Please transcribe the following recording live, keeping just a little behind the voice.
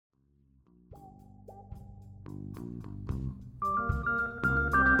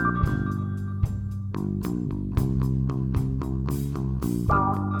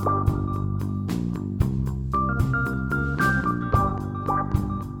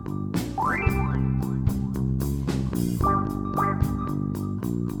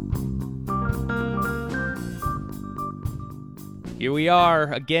Here we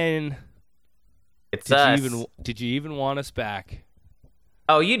are again. It's us. Did you even want us back?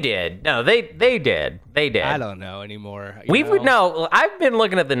 Oh, you did. No, they did. They did. I don't know anymore. No, I've been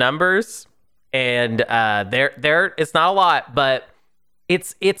looking at the numbers, and they're it's not a lot, but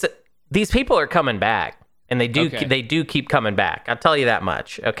it's these people are coming back, and they do keep coming back. I'll tell you that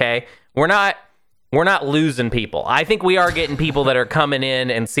much. Okay, we're not losing people. I think we are getting people that are coming in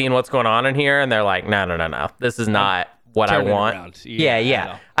and seeing what's going on in here, and they're like, no, this is not what I want.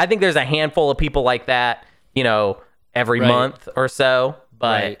 Yeah. I think there's a handful of people like that, every month or so.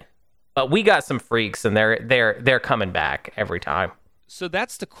 But we got some freaks, and they're coming back every time. So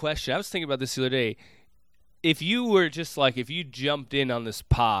that's the question. I was thinking about this the other day. If you were just if you jumped in on this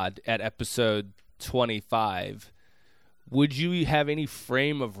pod at episode 25, would you have any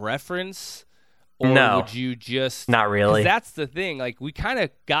frame of reference? Or no. Would you just... Not really. 'Cause that's the thing. We kind of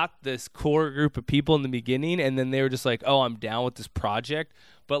got this core group of people in the beginning, and then they were just like, oh, I'm down with this project.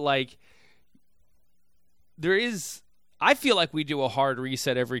 But, there is... I feel like we do a hard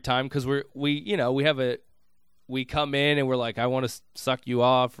reset every time because we come in and we're like, I want to suck you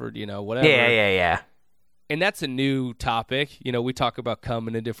off or, whatever. Yeah. And that's a new topic. We talk about cum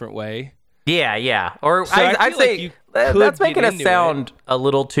in a different way. Yeah. Or so I'd say that's making us sound a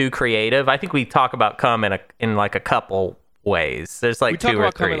little too creative. I think we talk about cum in a couple ways. There's two or three. We talk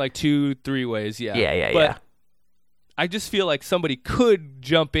about cum in 2-3 ways, yeah. Yeah. I just feel like somebody could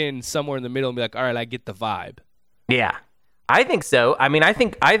jump in somewhere in the middle and be like, all right, I get the vibe. Yeah. I think so. I mean, I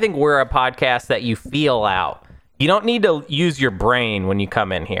think we're a podcast that you feel out. You don't need to use your brain when you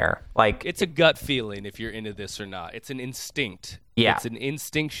come in here. It's a gut feeling if you're into this or not. It's an instinct. Yeah. It's an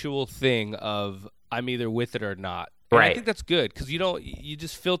instinctual thing of I'm either with it or not. And right. I think that's good because you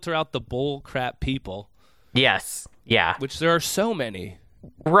just filter out the bull crap people. Yes. Yeah. Which there are so many.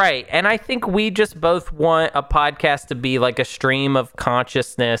 Right. And I think we just both want a podcast to be like a stream of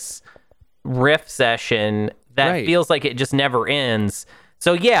consciousness riff session that feels like it just never ends.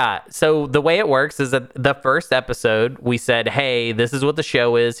 So the way it works is that the first episode we said, hey, this is what the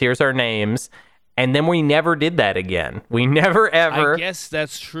show is, here's our names, and then we never did that again. We never ever... I guess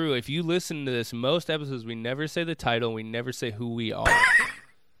that's true. If you listen to this, most episodes we never say the title, we never say who we are.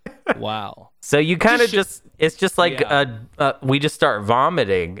 Wow. So you kind of it's just like we just start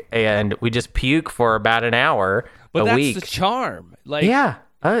vomiting and we just puke for about an hour a week. But that's the charm.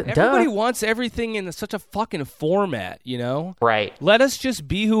 Everybody wants everything in such a fucking format, Right. Let us just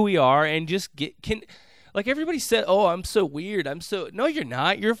be who we are and just everybody said, oh, I'm so weird. No, you're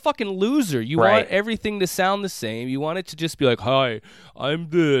not. You're a fucking loser. You want everything to sound the same. You want it to just be like, hi, I'm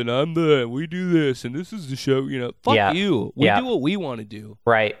that, we do this, and this is the show, Fuck you. We do what we want to do.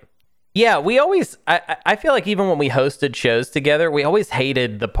 Right. Yeah, we always, I feel like even when we hosted shows together, we always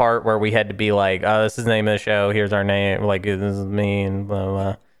hated the part where we had to be like, oh, this is the name of the show, here's our name, this is me, and blah,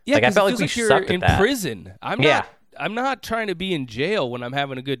 blah. Yeah, I felt like we you're sucked at that. Prison. I'm not trying to be in jail when I'm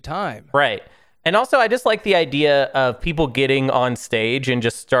having a good time. Right. And also, I just like the idea of people getting on stage and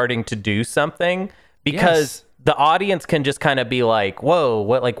just starting to do something because the audience can just kind of be like, whoa,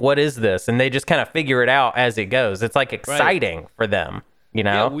 what is this? And they just kind of figure it out as it goes. It's exciting for them.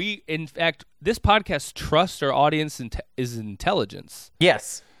 Yeah, in fact, this podcast trusts our audience is intelligence.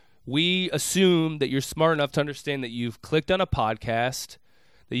 Yes. We assume that you're smart enough to understand that you've clicked on a podcast,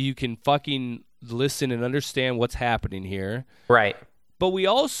 that you can fucking listen and understand what's happening here. Right. But we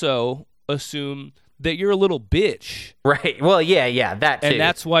also assume that you're a little bitch. Right. Well, yeah, that too. And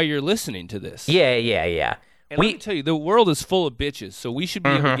that's why you're listening to this. Yeah. And let me tell you, the world is full of bitches, so we should be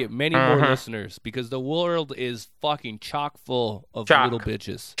able to get many more listeners because the world is fucking chock full of little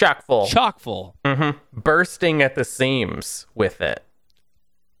bitches. Chock full. Mm-hmm. Bursting at the seams with it.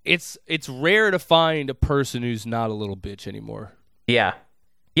 It's rare to find a person who's not a little bitch anymore. Yeah.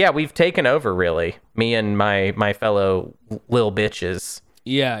 Yeah, we've taken over, really. Me and my fellow little bitches.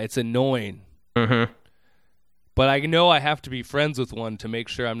 Yeah, it's annoying. Mm-hmm. But I know I have to be friends with one to make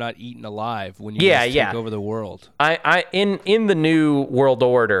sure I'm not eaten alive when you take over the world. In the new world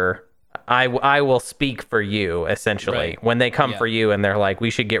order, I will speak for you, essentially. Right. When they come for you and they're like, we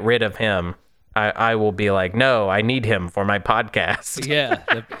should get rid of him, I will be like, no, I need him for my podcast. Yeah.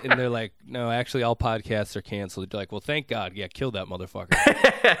 And they're like, no, actually all podcasts are canceled. You're like, well, thank God. Yeah, kill that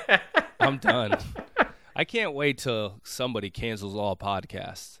motherfucker. I'm done. I can't wait till somebody cancels all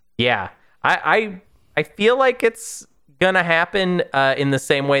podcasts. Yeah. I feel like it's going to happen in the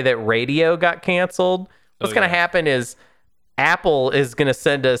same way that radio got canceled. What's going to happen is Apple is going to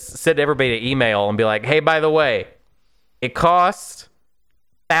send everybody an email and be like, hey, by the way, it costs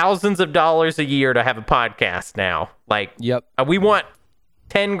thousands of dollars a year to have a podcast now. We want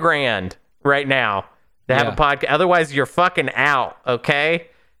 $10,000 right now to have a podcast. Otherwise, you're fucking out, okay?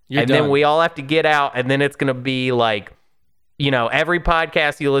 You're and done. then we all have to get out, and then it's going to be like, every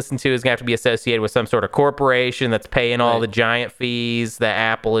podcast you listen to is going to have to be associated with some sort of corporation that's paying all the giant fees that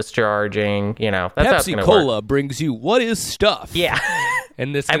Apple is charging. That's how it's Pepsi Cola brings you What Is Stuff. Yeah.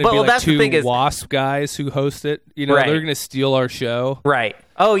 And this is going to be like two WASP guys who host it. They're going to steal our show. Right.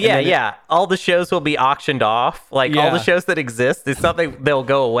 Oh, yeah. All the shows will be auctioned off. Like, all the shows that exist, it's not that they'll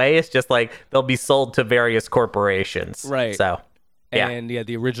go away. It's just like they'll be sold to various corporations. Right. So, yeah. And,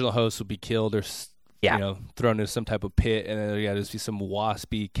 the original host will be killed or thrown into some type of pit, and then there'll just be some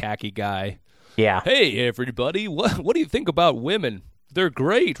waspy, khaki guy. Yeah. Hey, everybody, what do you think about women? They're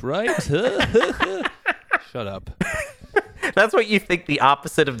great, right? Shut up. That's what you think the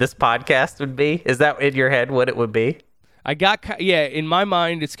opposite of this podcast would be? Is that in your head what it would be? In my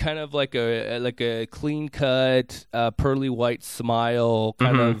mind, it's kind of like a clean cut, pearly white smile,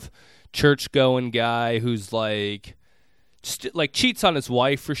 kind of church going guy who's like cheats on his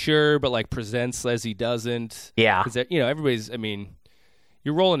wife for sure, but like presents as he doesn't. Yeah. Because everybody's. I mean,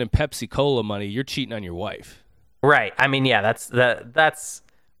 you're rolling in Pepsi Cola money. You're cheating on your wife. Right. I mean, yeah. That's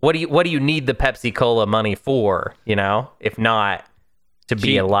what do you need the Pepsi Cola money for? If not to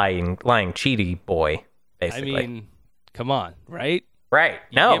be a lying cheaty boy. Basically. I mean, come on, right? Right.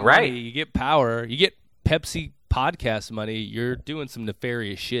 Money, you get power. You get Pepsi podcast money. You're doing some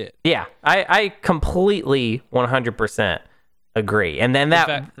nefarious shit. Yeah. I completely 100% agree. And then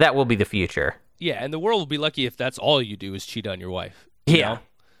that will be the future. Yeah, and the world will be lucky if that's all you do is cheat on your wife. Yeah.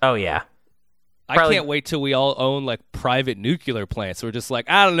 Oh, yeah. I can't wait till we all own like private nuclear plants. We're just like,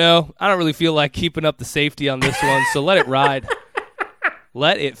 I don't know. I don't really feel like keeping up the safety on this one, so let it ride.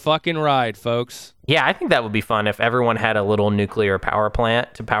 Let it fucking ride, folks. Yeah, I think that would be fun if everyone had a little nuclear power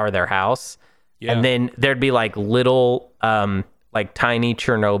plant to power their house. Yeah. And then there'd be like little, like tiny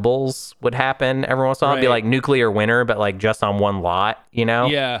Chernobyls would happen every once in a while. It'd be like nuclear winter, but like just on one lot,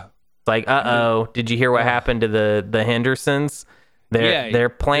 Yeah. It's like, did you hear what happened to the Hendersons? Their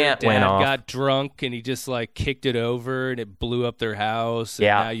plant went off. Got drunk and he just like kicked it over and it blew up their house. And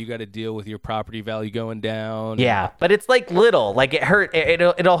now you got to deal with your property value going down. Yeah, but it's like little, like it hurt.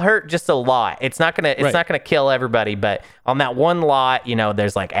 It'll hurt just a lot. It's not gonna kill everybody, but on that one lot,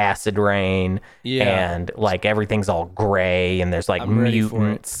 there's like acid rain. Yeah, and like everything's all gray and there's like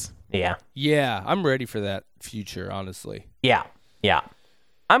mutants. Yeah. Yeah, I'm ready for that future. Honestly. Yeah. Yeah.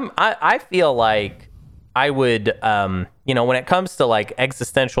 I feel like I would, when it comes to like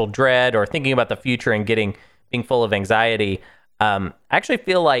existential dread or thinking about the future and being full of anxiety, I actually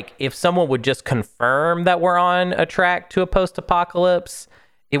feel like if someone would just confirm that we're on a track to a post-apocalypse,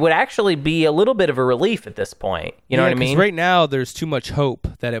 it would actually be a little bit of a relief at this point. You know what I mean? Right now, there's too much hope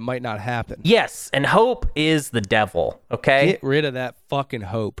that it might not happen. Yes, and hope is the devil, okay? Get rid of that fucking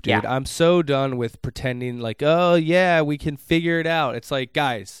hope, dude. Yeah. I'm so done with pretending like, oh, yeah, we can figure it out. It's like,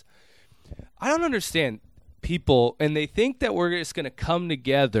 guys, I don't understand people, and they think that we're just going to come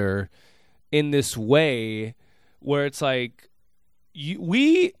together in this way where it's like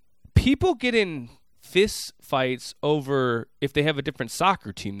people get in fist fights over if they have a different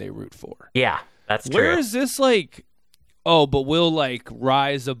soccer team they root for. Yeah, that's true. Where is this like, but we'll like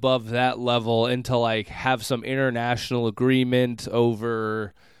rise above that level into like have some international agreement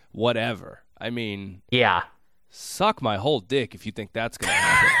over whatever. I mean, yeah, suck my whole dick if you think that's going to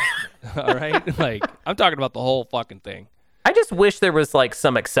happen. All right? Like, I'm talking about the whole fucking thing. I just wish there was like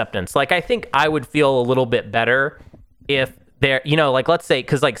some acceptance. Like, I think I would feel a little bit better if there, like, let's say,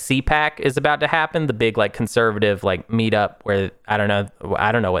 because like CPAC is about to happen, the big like conservative like meetup where I don't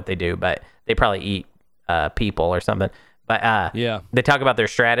know what they do, but they probably eat people or something. But they talk about their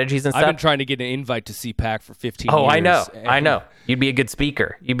strategies and stuff. I've been trying to get an invite to CPAC for 15 years. Oh, I know. You'd be a good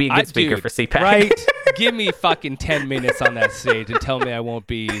speaker. You'd be a good speaker for CPAC. Right? Give me fucking 10 minutes on that stage and tell me I won't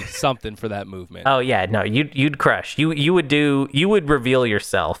be something for that movement. Oh, yeah. No, you'd crush. You would reveal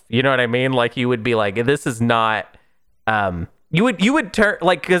yourself. You know what I mean? Like, you would be like, this is not... You would turn...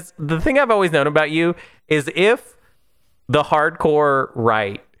 Like, because the thing I've always known about you is if the hardcore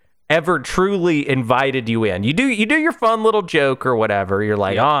right ever truly invited you in, you do your fun little joke or whatever. You're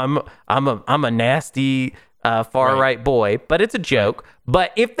like, I'm a nasty far right boy, but it's a joke. Right.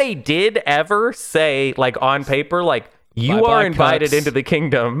 But if they did ever say like on paper, like you are invited into the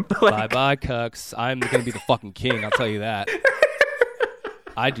kingdom, like, bye cucks, I'm gonna be the fucking king. I'll tell you that.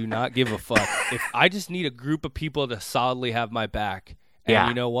 I do not give a fuck. If I just need a group of people to solidly have my back, and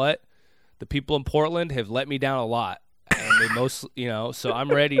you know what, the people in Portland have let me down a lot. And they most, so I'm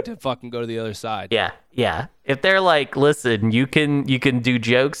ready to fucking go to the other side. Yeah. If they're like, listen, you can do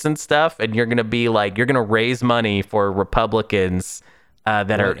jokes and stuff, and you're gonna be like, you're gonna raise money for Republicans that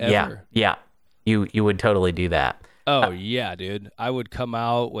Whatever. are, yeah. you would totally do that. Oh yeah, dude. I would come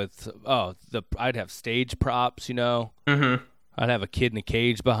out with I'd have stage props, Mm-hmm. I'd have a kid in a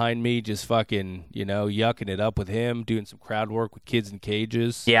cage behind me, just fucking, yucking it up with him, doing some crowd work with kids in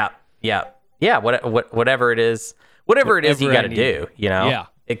cages. Yeah. Whatever it is you got to do, Yeah.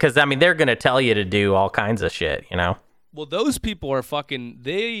 Because they're gonna tell you to do all kinds of shit, Well, those people are fucking.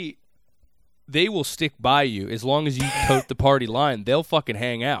 They will stick by you as long as you tote the party line. They'll fucking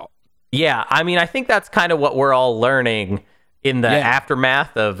hang out. Yeah, I think that's kind of what we're all learning in the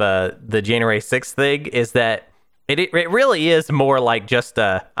aftermath of the January 6th thing, is that it really is more like just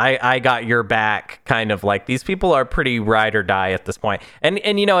I got your back kind of, like, these people are pretty ride or die at this point. And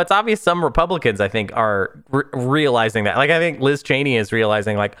it's obvious some Republicans, I think, are realizing that. Like, I think Liz Cheney is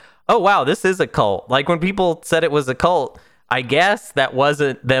realizing, like, oh, wow, this is a cult. Like, when people said it was a cult, I guess that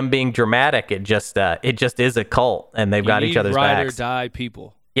wasn't them being dramatic. It just is a cult, and they've got each other's ride backs. Ride or die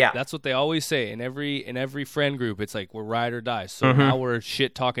people. Yeah, that's what they always say in every friend group. It's like, we're ride or die. So now we're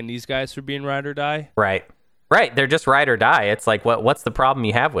shit talking these guys for being ride or die. Right. They're just ride or die. It's like, what's the problem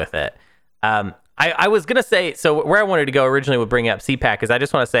you have with it? I was gonna say, so where I wanted to go originally with bringing up CPAC is, I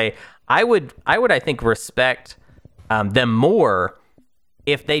just want to say I would I think respect them more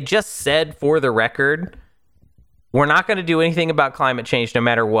if they just said, for the record, we're not going to do anything about climate change no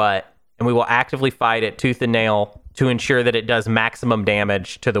matter what, and we will actively fight it tooth and nail to ensure that it does maximum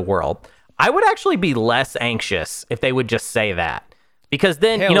damage to the world. I would actually be less anxious if they would just say that, because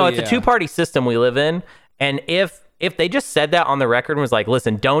then, it's a two-party system we live in, and if they just said that on the record and was like,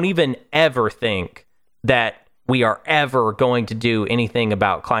 listen, don't even ever think that we are ever going to do anything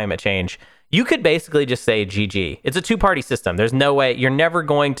about climate change, you could basically just say GG. It's a two-party system. There's no way. You're never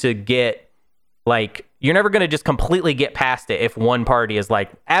going to just completely get past it if one party is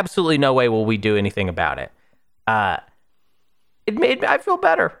like, absolutely no way will we do anything about it. It made I feel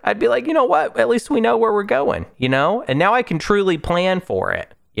better. I'd be like, you know what? At least we know where we're going, and now I can truly plan for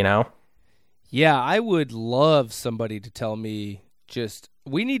it, Yeah, I would love somebody to tell me,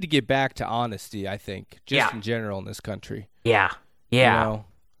 we need to get back to honesty, I think, in general in this country. Yeah.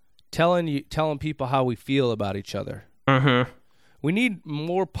 Telling people how we feel about each other. Mm-hmm. We need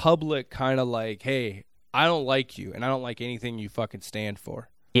more public kind of like, hey, I don't like you, and I don't like anything you fucking stand for.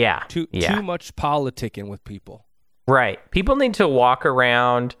 Yeah. Too much politicking with people. Right. People need to walk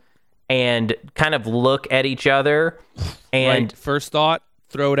around and kind of look at each other and... Right. First thought,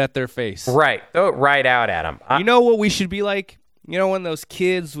 throw it at their face. Right. Throw it right out at them. You know what we should be like? When those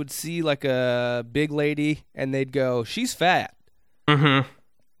kids would see like a big lady and they'd go, she's fat. Mm-hmm.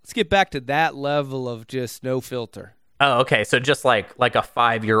 Let's get back to that level of just no filter. Oh, okay. So just like a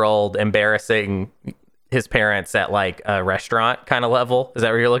 5-year-old embarrassing his parents at like a restaurant kind of level. Is that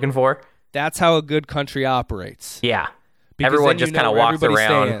what you're looking for? That's how a good country operates. Yeah. Because everyone just kind of walks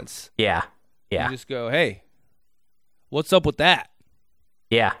around. Stands. Yeah. Yeah. You just go, hey, what's up with that?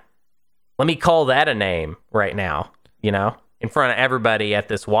 Yeah. Let me call that a name right now, in front of everybody at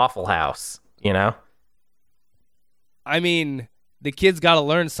this Waffle House, I mean, the kid's got to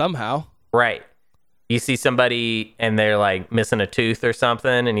learn somehow. Right. You see somebody and they're like missing a tooth or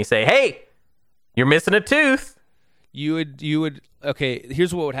something, and you say, hey, you're missing a tooth. You would. Okay,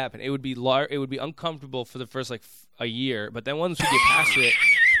 here's what would happen. It would be uncomfortable for the first like a year, but then once we get past it,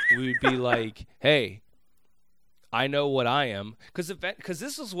 we would be like, hey, I know what I am. Because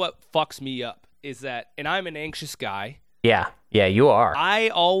this is what fucks me up, is that, and I'm an anxious guy. Yeah, you are. I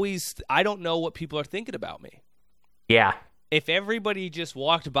don't know what people are thinking about me. Yeah. If everybody just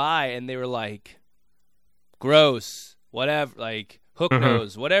walked by and they were like, gross, whatever, like hook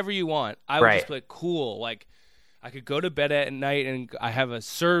nose, whatever you want, I would just be like, cool. Like, I could go to bed at night and I have a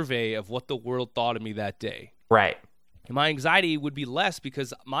survey of what the world thought of me that day. Right. And my anxiety would be less,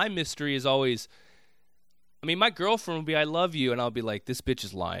 because my mystery is always, my girlfriend would be, I love you. And I'll be like, this bitch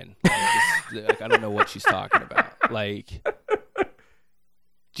is lying. Like, I don't know what she's talking about. Like,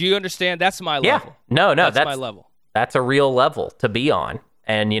 do you understand? That's my level. No, that's my level. That's a real level to be on.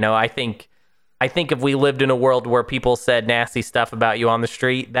 And, I think if we lived in a world where people said nasty stuff about you on the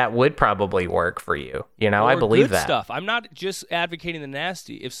street, that would probably work for you. I believe good that. Stuff. I'm not just advocating the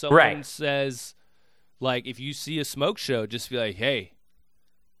nasty. If someone says, like, if you see a smoke show, just be like, hey,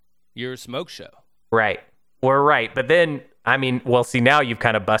 you're a smoke show. Right. We're right. But then, see, now you've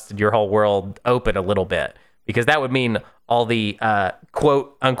kind of busted your whole world open a little bit, because that would mean all the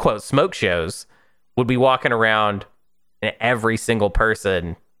quote unquote smoke shows would be walking around, and every single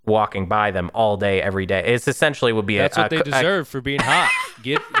person walking by them all day, every day. It's essentially would be that's what they deserve for being hot.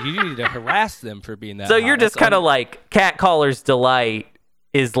 You need to harass them for being that. So hot. You're just kind of like catcaller's delight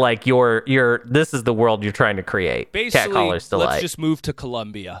is like your this is the world you're trying to create. Basically, Catcaller's Delight. Let's just move to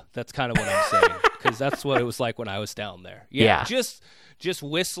Colombia. That's kind of what I'm saying, because that's what it was like when I was down there. Yeah. Just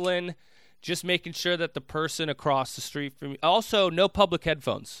whistling, just making sure that the person across the street from me. Also, no public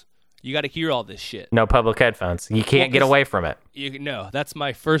headphones. You got to hear all this shit. No public headphones. You can't get away from it. No, that's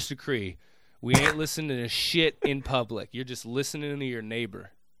my first decree. We ain't listening to shit in public. You're just listening to your neighbor.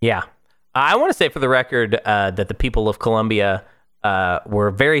 Yeah. I want to say for the record that the people of Colombia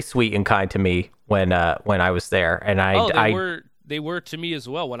were very sweet and kind to me when I was there. And they were to me as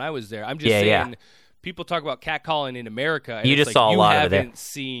well when I was there. I'm just saying, people talk about catcalling in America. And you just saw a lot of it. You haven't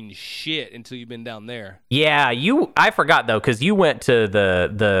seen shit until you've been down there. Yeah, I forgot though, because you went to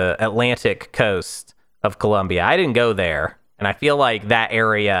the Atlantic coast of Colombia. I didn't go there, and I feel like that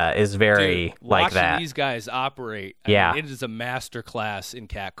area is very like that. Watching these guys operate, I mean, it is a master class in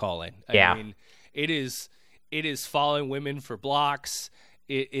catcalling. I mean, it is following women for blocks.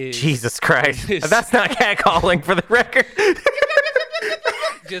 It is Jesus Christ. That's not catcalling, for the record.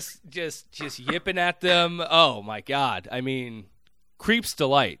 just yipping at them. Oh my God. I mean, creeps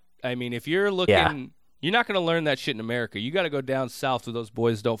delight. I mean, if you're looking, you're not going to learn that shit in America. You got to go down south where those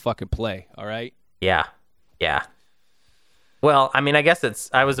boys don't fucking play. All right. Yeah. Yeah. Well, I mean, I guess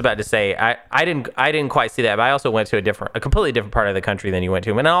I was about to say, I didn't quite see that, but I also went to a completely different part of the country than you went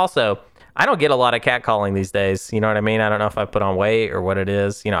to. And also, I don't get a lot of catcalling these days. You know what I mean? I don't know if I put on weight or what it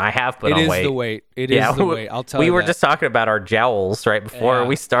is. You know, I have put on weight. It is the weight. It is the weight. I'll tell you. We were just talking about our jowls right before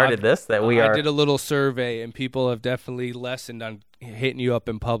we started this. I did a little survey, and people have definitely lessened on hitting you up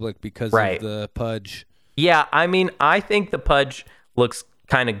in public because of the pudge. Yeah, I mean, I think the pudge looks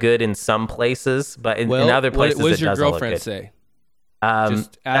kind of good in some places, but in other places it doesn't look good. What does your girlfriend say?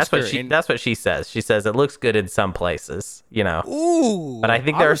 That's what she says. She says it looks good in some places, you know. Ooh, but I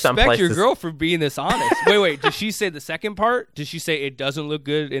think there are some places. I respect your girl for being this honest. Wait. Did she say the second part? Did she say it doesn't look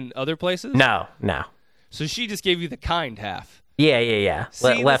good in other places? No. So she just gave you the kind half. Yeah.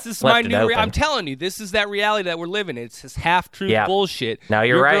 See, this is my new. I'm telling you, this is that reality that we're living in. It's this half-truth bullshit. No,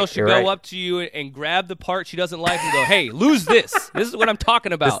 you're right. Your girl should go up to you and grab the part she doesn't like and go, "Hey, lose this. This is what I'm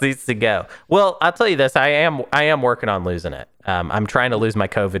talking about." This needs to go. Well, I'll tell you this. I am working on losing it. I'm trying to lose my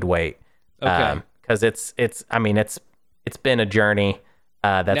COVID weight. Okay. Because it's been a journey.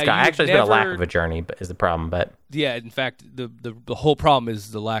 It's been a lack of a journey, but is the problem. But yeah, in fact, the whole problem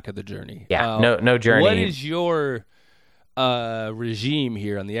is the lack of the journey. Yeah, no journey. What is your regime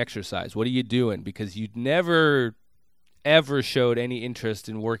here on the exercise? What are you doing? Because you never ever showed any interest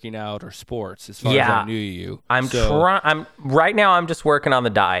in working out or sports as far as I knew you. Right now I'm just working on the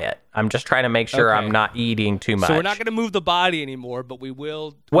diet. I'm just trying to make sure I'm not eating too much. So we're not going to move the body anymore, but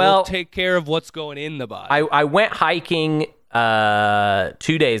we'll take care of what's going in the body. I went hiking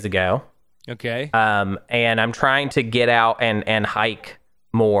 2 days ago. Okay. And I'm trying to get out and hike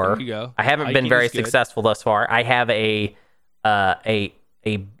more. There you go. I haven't been very successful thus far. I have a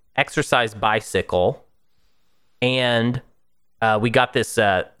exercise bicycle, and we got this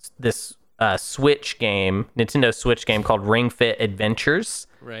Switch game, Nintendo Switch game called Ring Fit Adventures,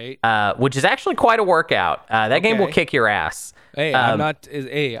 right? Which is actually quite a workout. That game will kick your ass. Hey,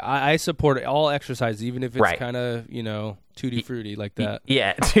 I support all exercise, even if it's kind of tutti frutti like that.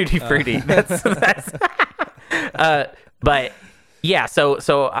 Yeah, tutti frutti. That's. But yeah, so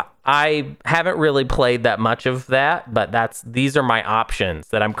I haven't really played that much of that, but these are my options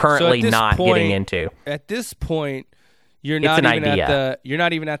that I'm currently not getting into. At this point, you're not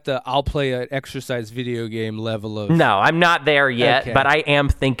even at the I'll play an exercise video game level of. No, I'm not there yet, but I am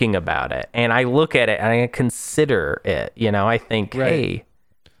thinking about it, and I look at it and I consider it. I think, hey,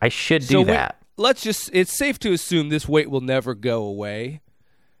 I should do that. It's safe to assume this weight will never go away.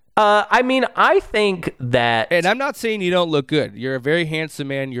 I mean, I think that, and I'm not saying you don't look good. You're a very handsome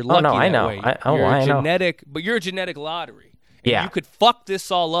man. You're lucky. I know. I know. But you're a genetic lottery. And you could fuck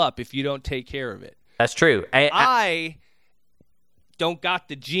this all up if you don't take care of it. That's true. I don't got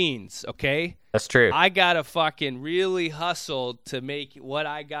the genes. Okay. That's true. I gotta fucking really hustle to make what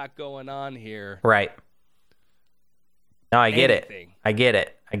I got going on here. Right. No, I get it.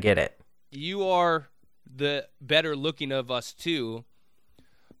 You are the better looking of us two.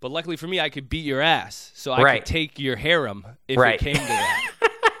 But luckily for me, I could beat your ass, so I could take your harem if it came to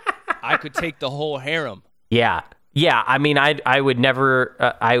that. I could take the whole harem. Yeah. I mean, I would never.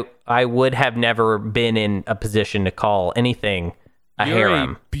 I would have never been in a position to call anything a harem.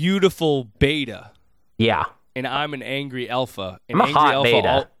 You're a beautiful beta. Yeah. And I'm an angry alpha. I'm a hot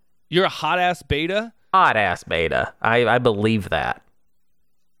beta. You're a hot ass beta. Hot ass beta. I believe that.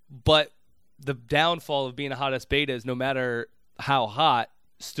 But the downfall of being a hot ass beta is no matter how hot.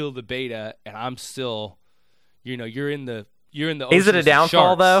 Still the beta, and I'm still, you're in the you're in the ocean. Is it a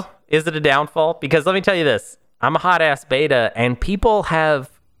downfall though? Is it a downfall? Because let me tell you this. I'm a hot ass beta, and people have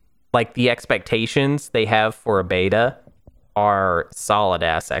like the expectations they have for a beta are solid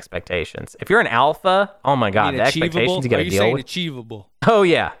ass expectations. If you're an alpha, oh my god, the expectations you got to deal with. Achievable? Oh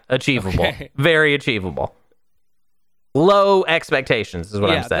yeah, achievable. Okay. Very achievable. Low expectations is what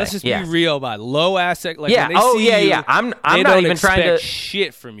I'm saying. Let's just be real about it. Low asset. Like yeah. When they see you, I'm not even trying to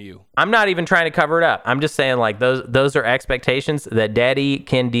shit from you. I'm not even trying to cover it up. I'm just saying like those are expectations that daddy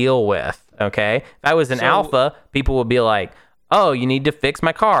can deal with. Okay. If I was an alpha, people would be like, "Oh, you need to fix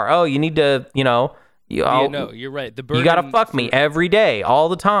my car. Oh, you need to, no, you're right. You got to fuck me every day, all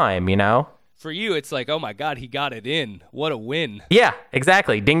the time, For you, it's like, oh my god, he got it in. What a win. Yeah,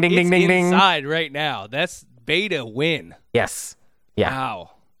 exactly. Ding, ding, ding, ding, ding. It's inside right now. That's beta win. Yes. Yeah.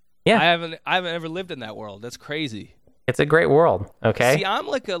 Wow. Yeah. I haven't ever lived in that world. That's crazy. It's a great world. Okay. See, I'm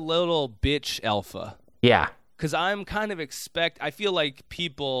like a little bitch alpha. Yeah. Because I'm kind of I feel like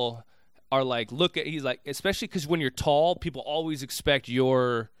people are like, he's like, especially because when you're tall, people always expect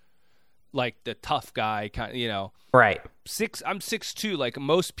you're like the tough guy kind of, Right. I'm 6'2". Like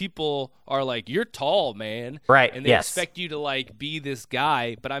most people are like, you're tall, man. Right. And they expect you to like be this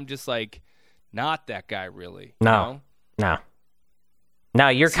guy, but I'm just like, not that guy really. No. No,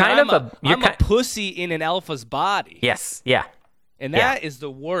 you're kind of I'm a pussy in an alpha's body. Yes. Yeah. And that is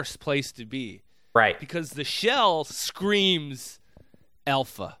the worst place to be. Right. Because the shell screams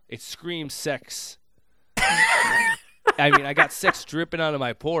alpha. It screams sex. I mean, I got sex dripping out of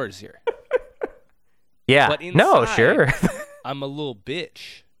my pores here. Yeah. But inside, sure. I'm a little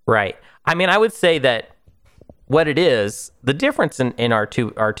bitch. Right. I mean, I would say that what it is, the difference in our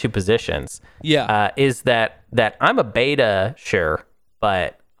two positions, is that I'm a beta, sure,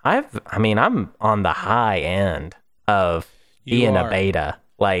 but I'm on the high end of being a beta.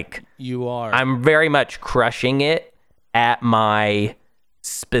 Like you are. I'm very much crushing it at my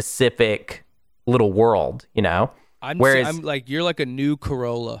specific little world, I'm like you're like a new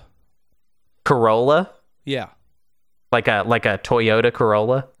Corolla. Corolla? Yeah. Like a Toyota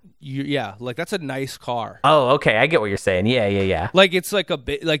Corolla? Like that's a nice car. Oh, okay. I get what you're saying. Yeah. Like it's like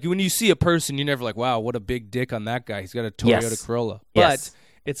like when you see a person, you're never like, wow, what a big dick on that guy. He's got a Toyota Corolla. But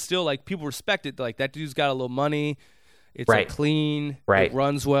it's still like people respect it. Like that dude's got a little money. It's like clean. Right. It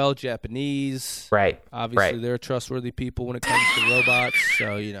runs well. Japanese. Right. Obviously, they're trustworthy people when it comes to robots.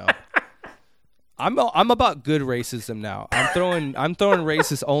 So I'm about good racism now. I'm throwing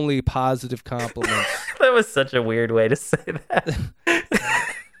racist only positive compliments. That was such a weird way to say that.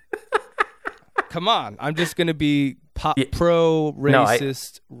 Come on, I'm just gonna be pro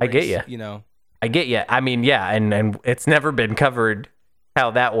racist. I get you. I get you. I mean, yeah, and it's never been covered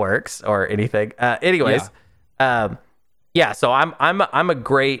how that works or anything. Anyways, so I'm a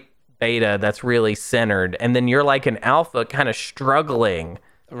great beta that's really centered, and then you're like an alpha, kind of struggling.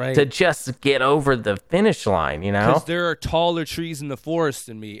 Right. To just get over the finish line, Because there are taller trees in the forest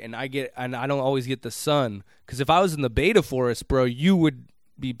than me, and I don't always get the sun. Because if I was in the beta forest, bro, you would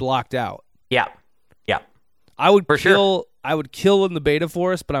be blocked out. Yeah. I would kill in the beta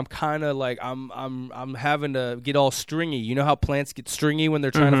forest, but I'm kind of like I'm having to get all stringy. You know how plants get stringy when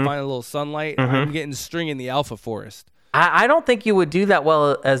they're trying to find a little sunlight? Mm-hmm. I'm getting stringy in the alpha forest. I don't think you would do that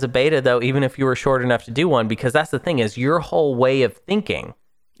well as a beta, though, even if you were short enough to do one, because that's the thing is your whole way of thinking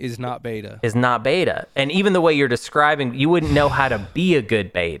is not beta. And even the way you're describing, you wouldn't know how to be a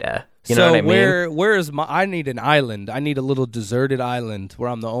good beta. You know what I mean? Where is I need an island. I need a little deserted island where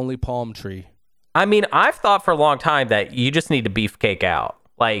I'm the only palm tree. I mean, I've thought for a long time that you just need to beefcake out.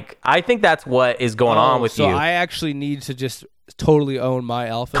 Like, I think that's what is going on with you. So I actually need to just totally own my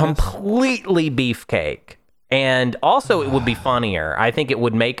alpha. Completely beefcake. And also, it would be funnier. I think it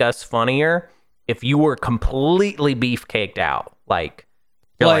would make us funnier if you were completely beefcaked out. Like,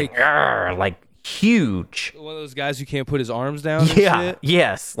 you're like huge. One of those guys who can't put his arms down. Yeah. And shit?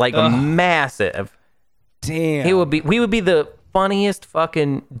 Yes. Like massive. Damn. We would be the funniest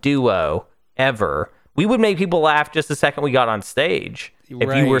fucking duo ever. We would make people laugh just the second we got on stage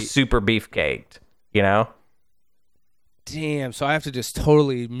if you were super beefcaked, Damn. So I have to just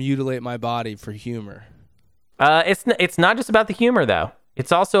totally mutilate my body for humor. It's not just about the humor though.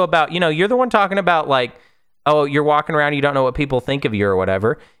 It's also about, you're the one talking about like, oh, you're walking around, you don't know what people think of you or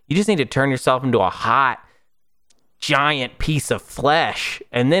whatever. You just need to turn yourself into a hot, giant piece of flesh.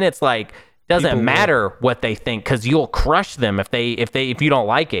 And then it's like, doesn't matter what they think because you'll crush them if you don't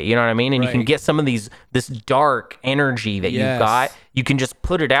like it. You know what I mean? And you can get some of this dark energy that you've got. You can just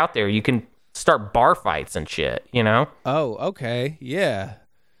put it out there. You can start bar fights and shit, Oh, okay. Yeah.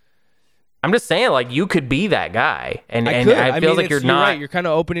 I'm just saying, like, you could be that guy. And I feel like you're not. Right. You're kind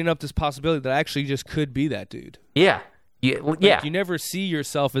of opening up this possibility that I actually just could be that dude. Yeah. Yeah. You never see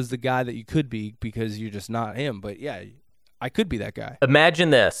yourself as the guy that you could be because you're just not him. But yeah, I could be that guy. Imagine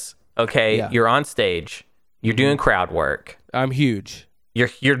this. Okay, you're on stage. You're doing crowd work. I'm huge.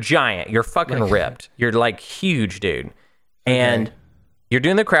 You're giant. You're fucking ripped. You're like huge, dude. And you're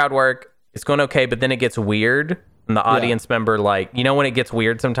doing the crowd work. It's going okay, but then it gets weird. And the audience member, like, you know when it gets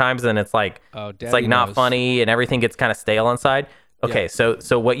weird sometimes and it's like not funny and everything gets kind of stale inside? Okay, so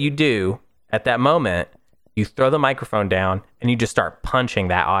what you do at that moment, you throw the microphone down and you just start punching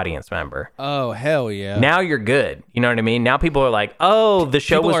that audience member. Oh, hell yeah. Now you're good. You know what I mean? Now people are like, oh, the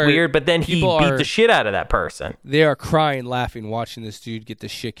show was weird, but then he beat the shit out of that person. They are crying, laughing, watching this dude get the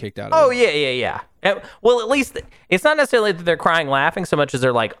shit kicked out of him. Oh, yeah. Well, at least it's not necessarily that they're crying, laughing so much as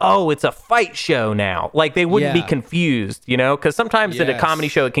they're like, oh, it's a fight show now. Like they wouldn't be confused, you know? Because sometimes at a comedy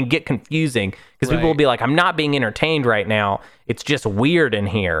show, it can get confusing because people will be like, I'm not being entertained right now. It's just weird in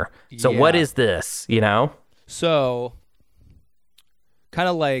here. So what is this, you know? So, kind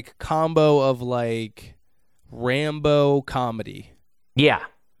of like combo of like Rambo comedy. Yeah.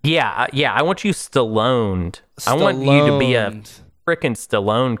 I want you Stalloned. I want you to be a freaking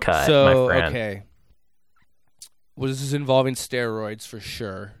Stallone cut, my friend. Okay. Was this involving steroids for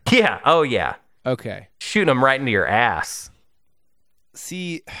sure? Yeah. Oh, yeah. Okay. Shooting them right into your ass.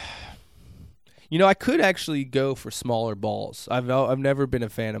 See, you know, I could actually go for smaller balls. I've never been a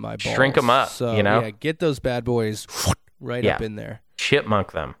fan of my balls. Shrink them up, so, you know? Yeah, get those bad boys right up in there.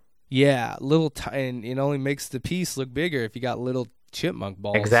 Chipmunk them. Yeah, and it only makes the piece look bigger if you got little chipmunk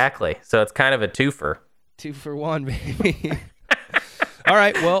balls. Exactly. So it's kind of a twofer. 2 for 1, baby. All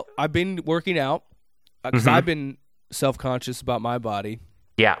right, well, I've been working out because I've been self-conscious about my body.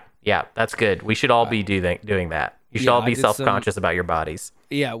 Yeah, that's good. We should all be doing that. You should all be self-conscious about your bodies.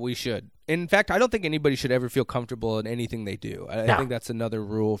 Yeah, we should. In fact, I don't think anybody should ever feel comfortable in anything they do. I think that's another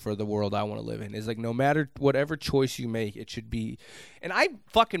rule for the world I want to live in. Is like no matter whatever choice you make, it should be. And I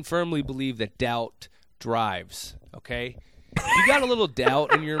fucking firmly believe that doubt drives. Okay, if you got a little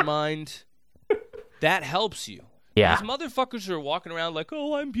doubt in your mind, that helps you. Yeah. These motherfuckers are walking around like,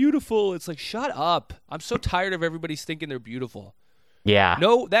 oh, I'm beautiful. It's like, shut up. I'm so tired of everybody thinking they're beautiful. Yeah.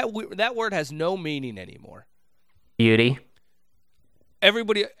 No, that word has no meaning anymore. Beauty.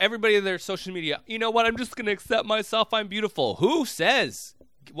 Everybody in their social media, you know what? I'm just going to accept myself. I'm beautiful. Who says?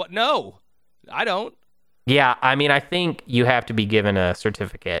 What? No, I don't. Yeah, I mean, I think you have to be given a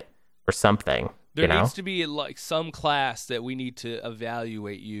certificate or something. There needs to be like some class that we need to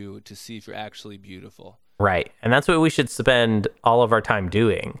evaluate you to see if you're actually beautiful. Right, and that's what we should spend all of our time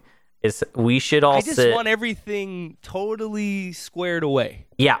doing. Is we should all I just want everything totally squared away.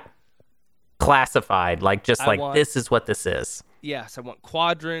 Yeah, classified, like this is what this is. Yes, I want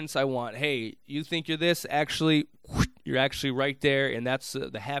quadrants. I want, hey, you think you're this, actually, you're actually right there, and that's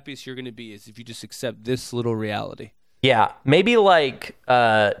the happiest you're going to be is if you just accept this little reality. Yeah, maybe like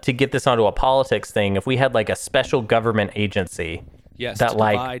to get this onto a politics thing, if we had like a special government agency. Yes, that to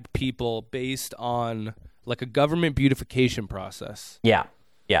divide people based on like a government beautification process. Yeah.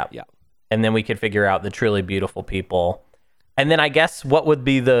 And then we could figure out the truly beautiful people. And then I guess what would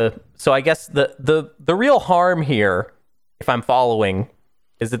be the real harm here, if I'm following,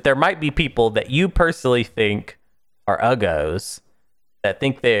 is that there might be people that you personally think are uggos that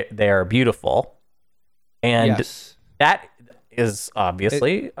think they are beautiful. And that is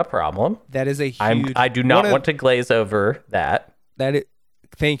obviously a problem. That is a huge... I do not want to glaze over that.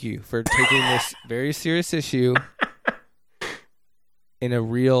 Thank you for taking this very serious issue in a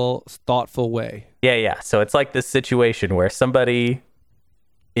real thoughtful way. Yeah. So it's like this situation where somebody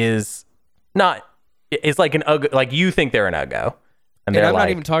is like an uggo, like you think they're an uggo. And I'm not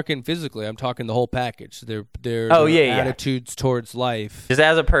even talking physically. I'm talking the whole package. Their attitudes towards life. Just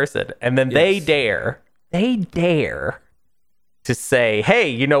as a person. And then they dare to say, hey,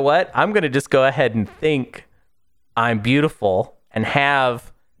 you know what? I'm going to just go ahead and think I'm beautiful and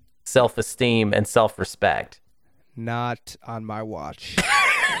have self-esteem and self-respect. Not on my watch.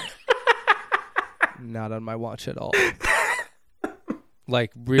 Not on my watch at all.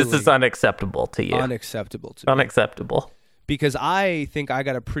 Like, really. This is unacceptable to you. Unacceptable to me. Unacceptable. Because I think I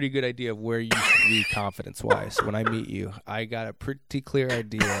got a pretty good idea of where you should be confidence-wise when I meet you. I got a pretty clear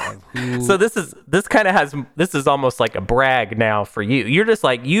idea of who... So this is almost like a brag now for you. You're just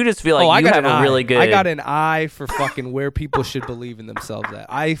like, you just feel like you have a really good... I got an eye for fucking where people should believe in themselves at.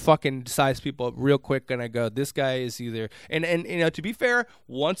 I fucking size people up real quick and I go, this guy is either... And you know, to be fair,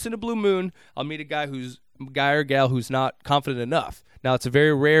 once in a blue moon, I'll meet a guy or gal who's not confident enough. Now, it's a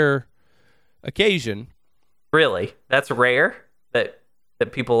very rare occasion... Really? That's rare that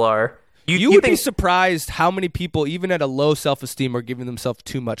people are... You would be surprised how many people, even at a low self-esteem, are giving themselves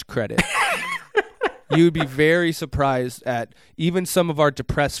too much credit. You would be very surprised at even some of our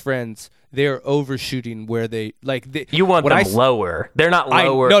depressed friends. They're overshooting where they you want them lower. They're not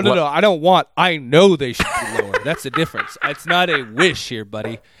lower. No. I know they should be lower. That's the difference. It's not a wish here,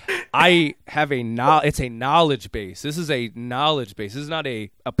 buddy. I have it's a knowledge base. This is a knowledge base. This is not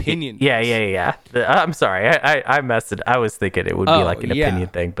a opinion base. Yeah. I'm sorry. I messed it. I was thinking it would be like an opinion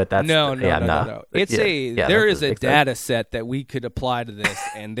thing, but that's no. There is a data set that we could apply to this,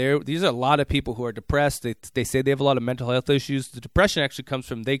 and these are a lot of people who are depressed. They say they have a lot of mental health issues. The depression actually comes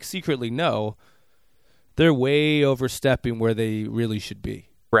from they secretly know they're way overstepping where they really should be.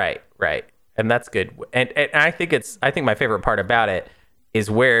 Right. And that's good. And I think my favorite part about it is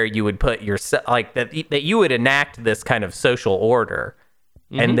where you would put yourself, like that you would enact this kind of social order,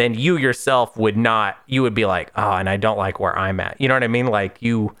 and then you yourself would be like, oh, and I don't like where I'm at. You know what I mean? Like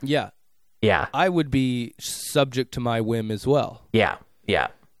you. Yeah. I would be subject to my whim as well. Yeah.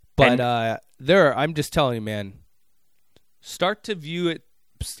 But I'm just telling you, man, start to view it.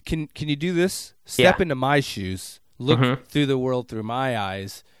 Can you do this? Step into my shoes, look through the world through my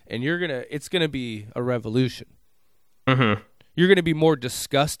eyes, and it's gonna be a revolution. You're gonna be more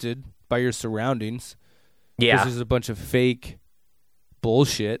disgusted by your surroundings. Yeah, because there's a bunch of fake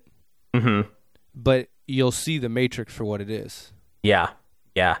bullshit. But you'll see the Matrix for what it is. Yeah.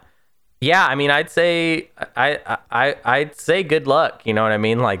 I mean, I'd say good luck. You know what I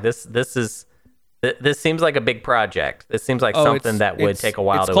mean? Like this seems like a big project. This seems like something that would take a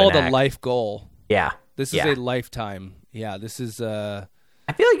while to enact. It's called a life goal. Yeah. This is a lifetime. Yeah, this is I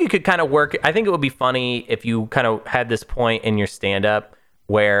feel like you could kind of work. I think it would be funny if you kind of had this point in your stand-up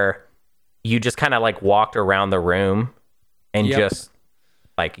where you just kind of like walked around the room and just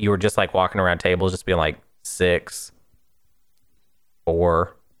like you were just like walking around tables, just being like 6,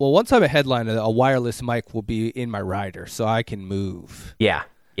 4. Well, once I'm a headliner, a wireless mic will be in my rider, so I can move. Yeah.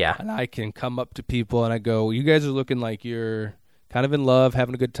 And I can come up to people and I go, you guys are looking like you're kind of in love,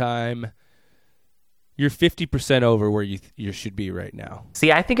 having a good time. You're 50% over where you should be right now.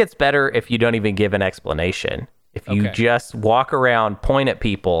 See, I think it's better if you don't even give an explanation. If you just walk around, point at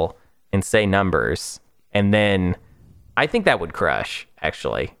people, and say numbers, and then I think that would crush,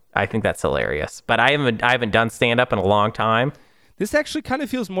 actually. I think that's hilarious. But I haven't done stand-up in a long time. This actually kind of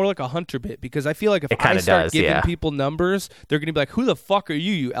feels more like a Hunter bit because I feel like if I start giving people numbers, they're going to be like, who the fuck are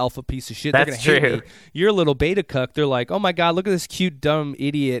you, you alpha piece of shit? They're going to hate me. You're a little beta cuck. They're like, oh my God, look at this cute, dumb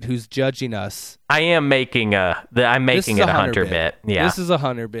idiot who's judging us. I'm making it a Hunter bit. Yeah. This is a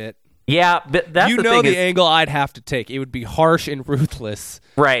Hunter bit. Yeah, but that's the angle I'd have to take. It would be harsh and ruthless.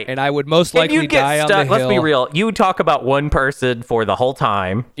 Right. And I would most likely die on the hill. Let's be real. You would talk about one person for the whole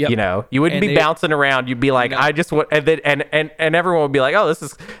time. Yep. You know, you wouldn't be bouncing around. You'd be like, I just want, and everyone would be like, oh,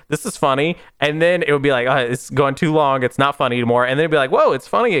 this is funny. And then it would be like, oh, it's going too long. It's not funny anymore. And then it'd be like, whoa, it's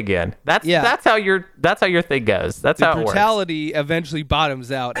funny again. That's how your thing goes. That's how it works. Brutality eventually bottoms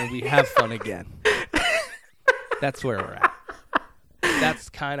out and we have fun again. That's where we're at. That's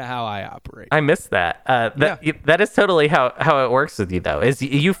kind of how I operate. I miss that. That is totally how it works with you, though. Is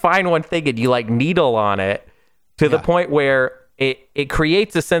you find one thing and you like needle on it to the point where it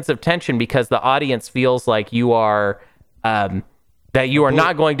creates a sense of tension because the audience feels like you are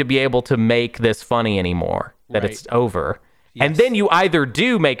not going to be able to make this funny anymore. That it's over. Yes. And then you either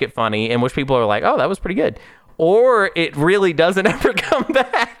do make it funny, in which people are like, "Oh, that was pretty good," or it really doesn't ever come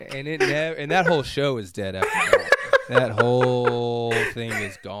back. And that whole show is dead after that. That whole thing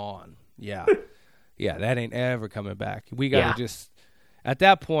is gone. Yeah, that ain't ever coming back. We got to just, at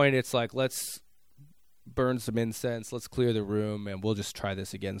that point, it's like, let's burn some incense, let's clear the room, and we'll just try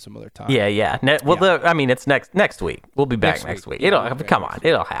this again some other time. Yeah. It's next week. We'll be back next week. Come on,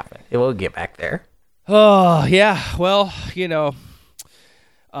 it'll happen. We'll get back there. Oh, yeah. Well,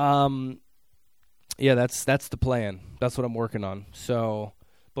 that's the plan. That's what I'm working on. So,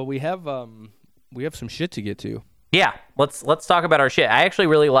 but we have some shit to get to. Yeah, let's talk about our shit. I actually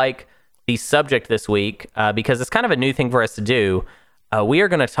really like the subject this week because it's kind of a new thing for us to do. We are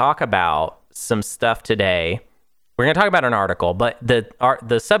going to talk about some stuff today. We're going to talk about an article, but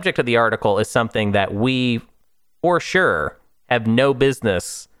the subject of the article is something that we, for sure, have no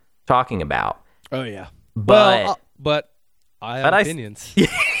business talking about. Oh yeah, but I have opinions.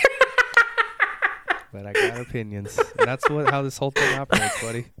 But I got opinions. And that's how this whole thing operates,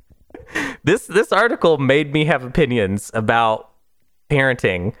 buddy. This article made me have opinions about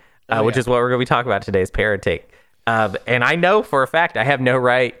parenting, which is what we're going to be talking about today is parenting. And I know for a fact I have no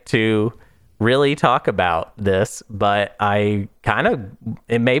right to really talk about this, but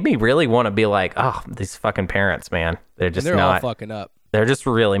it made me really want to be like, oh, these fucking parents, man. They're all fucking up. They're just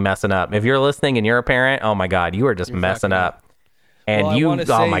really messing up. If you're listening and you're a parent, oh my God, you are just messing up. And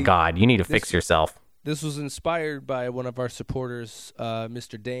oh my God, you need to fix yourself. this was inspired by one of our supporters,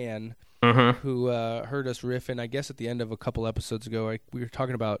 Mr. Dan, who heard us riffing, I guess at the end of a couple episodes ago. We were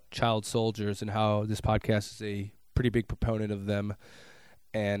talking about child soldiers and how this podcast is a pretty big proponent of them.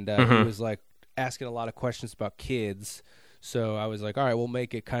 And he was like asking a lot of questions about kids. So I was like, all right, we'll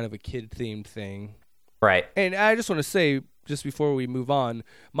make it kind of a kid-themed thing. Right. And I just want to say, just before we move on,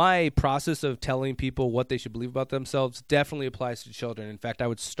 my process of telling people what they should believe about themselves definitely applies to children. In fact, I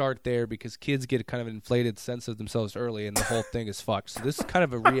would start there because kids get a kind of an inflated sense of themselves early, and the whole thing is fucked. So this is kind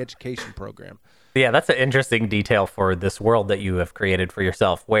of a re-education program. Yeah, that's an interesting detail for this world that you have created for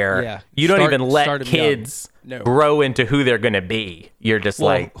yourself, where you don't even let kids grow into who they're going to be. You're just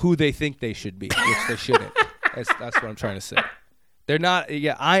like who they think they should be, which they shouldn't. That's what I'm trying to say. They're not.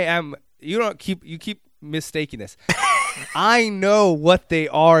 Yeah, I am. You keep mistaking this. I know what they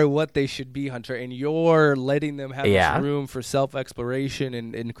are, what they should be, Hunter, and you're letting them have this room for self-exploration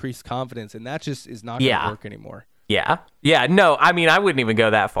and increased confidence, and that just is not going to work anymore. Yeah. No, I mean, I wouldn't even go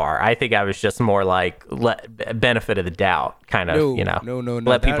that far. I think I was just more like benefit of the doubt, kind of, No.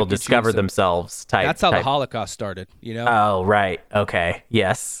 let people discover themselves type. That's how the Holocaust started, Oh, right. Okay.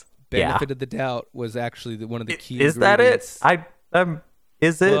 Yes. Benefit of the doubt was actually one of the key Is ingredients. that it?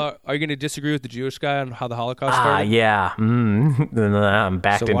 Is it? Well, are you going to disagree with the Jewish guy on how the Holocaust started? Yeah. Then I'm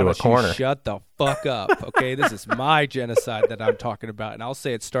backed into a corner. You shut the fuck up, okay? This is my genocide that I'm talking about, and I'll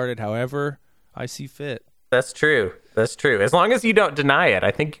say it started however I see fit. That's true. As long as you don't deny it,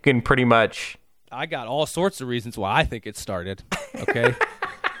 I think you can pretty much... I got all sorts of reasons why I think it started, okay?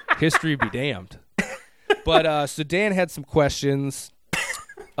 History be damned. But so Dan had some questions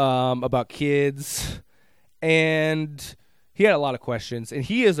about kids, and he had a lot of questions, and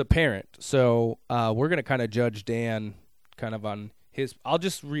he is a parent, so we're going to kind of judge Dan kind of on his... I'll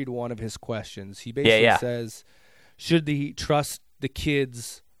just read one of his questions. He basically says, should he trust the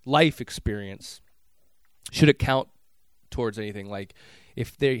kid's life experience? Should it count towards anything? Like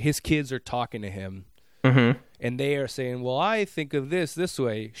if his kids are talking to him and they are saying, well, I think of this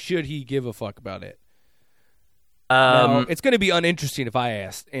way, should he give a fuck about it? Now, it's going to be uninteresting if I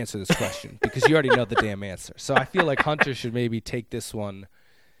answer this question because you already know the damn answer. So I feel like Hunter should maybe take this one.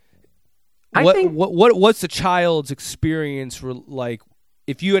 What's the child's experience like?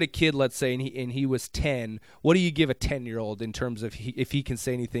 If you had a kid, let's say, and he was 10, what do you give a 10-year-old in terms of if he can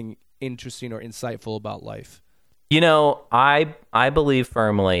say anything interesting or insightful about life? I believe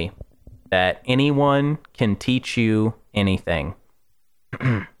firmly that anyone can teach you anything.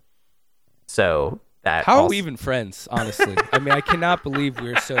 So that how are we even friends, honestly? I mean, I cannot believe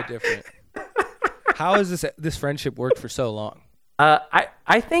we're so different. How has this friendship worked for so long?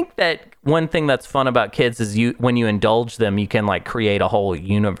 I think that one thing that's fun about kids is when you indulge them, you can like create a whole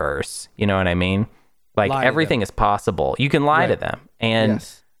universe. You know what I mean? Like everything is possible. You can lie to them. And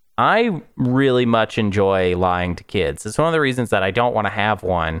I really much enjoy lying to kids. It's one of the reasons that I don't want to have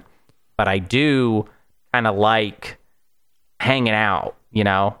one, but I do kind of like hanging out,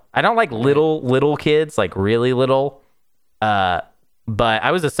 I don't like little kids, like really little. But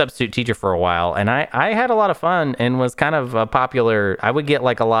I was a substitute teacher for a while, and I had a lot of fun and was kind of a popular. I would get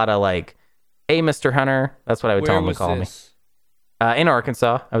like a lot of like, "Hey, Mr. Hunter." That's what I would tell them to call me. In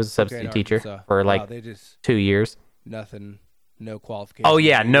Arkansas, I was a substitute teacher for like 2 years. Nothing, no qualifications. Oh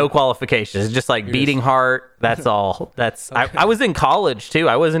yeah, no qualifications. It's just like beating heart. That's all. That's okay. I was in college too.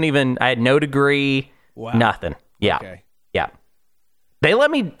 I had no degree. Wow. Nothing. Yeah. Okay. Yeah. They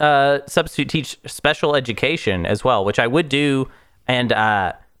let me substitute teach special education as well, which I would do. And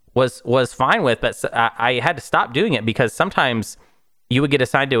was fine with, but I had to stop doing it because sometimes you would get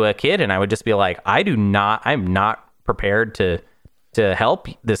assigned to a kid, and I would just be like, I'm not prepared to help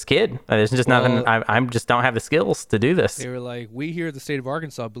this kid. There's just nothing. I'm just don't have the skills to do this. They were like, we here at the state of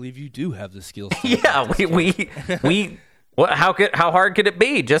Arkansas believe you do have the skills. Yeah, we. What? How hard could it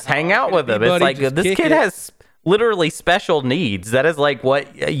be? Just hang out with them. It's like this kid has literally special needs. That is like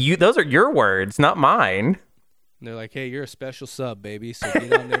those are your words, not mine. And they're like, hey, you're a special sub, baby. So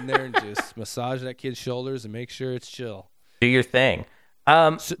get on in there and just massage that kid's shoulders and make sure it's chill. Do your thing.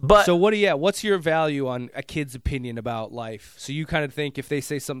 What's your value on a kid's opinion about life? So you kind of think if they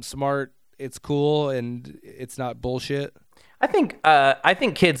say something smart, it's cool and it's not bullshit? I think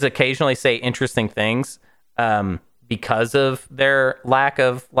kids occasionally say interesting things because of their lack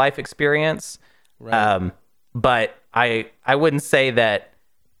of life experience. Right. But I wouldn't say that.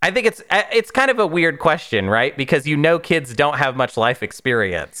 I think it's kind of a weird question, right? Because kids don't have much life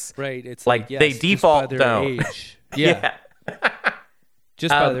experience. Right. It's like they default don't. Age. Yeah.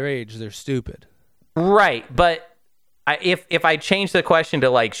 Just by their age, they're stupid. Right. But if I change the question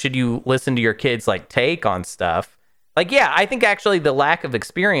to like, should you listen to your kids like take on stuff? Like, yeah, I think actually the lack of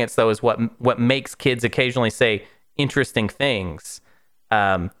experience, though, is what makes kids occasionally say interesting things.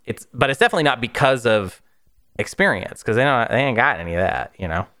 But it's definitely not because of experience, because they ain't got any of that, you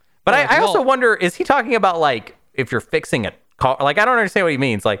know. But I also wonder, is he talking about like if you're fixing a car? Like, I don't understand what he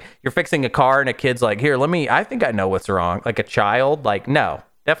means. Like, you're fixing a car and a kid's like, here, I think I know what's wrong. Like a child, like, no,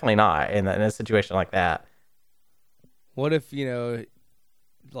 definitely not in a situation like that. What if,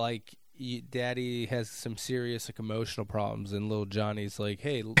 like daddy has some serious like emotional problems and little Johnny's like,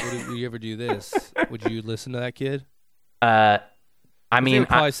 hey, would you ever do this? Would you listen to that kid? I mean, they would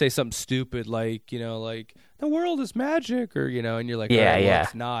probably say something stupid like, like the world is magic, or and you're like, yeah, well,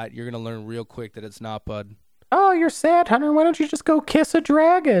 it's not. You're gonna learn real quick that it's not, bud. Oh, you're sad, Hunter. Why don't you just go kiss a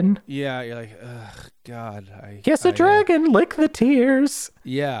dragon? Yeah, you're like, ugh, God, kiss a dragon, lick the tears.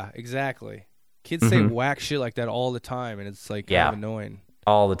 Yeah, exactly. Kids say whack shit like that all the time, and it's like kind of annoying.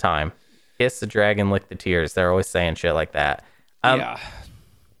 All the time. Kiss the dragon, lick the tears. They're always saying shit like that. Yeah.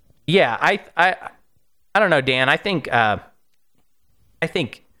 I don't know, Dan. I think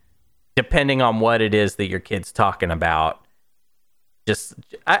depending on what it is that your kid's talking about,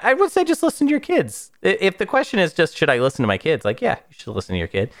 I would say just listen to your kids. If the question is just, should I listen to my kids? Like, yeah, you should listen to your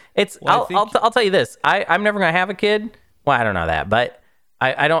kid. I'll tell you this. I'm never going to have a kid. Well, I don't know that, but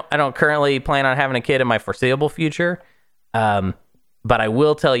I don't currently plan on having a kid in my foreseeable future. But I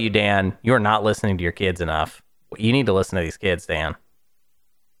will tell you, Dan, you're not listening to your kids enough. You need to listen to these kids, Dan.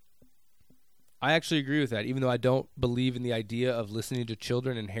 I actually agree with that. Even though I don't believe in the idea of listening to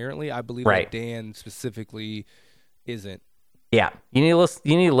children inherently, I believe that Dan specifically isn't. Yeah, you need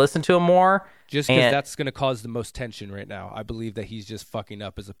to listen to him more. Just because that's going to cause the most tension right now. I believe that he's just fucking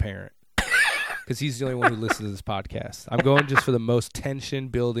up as a parent. Because he's the only one who listens to this podcast. I'm going just for the most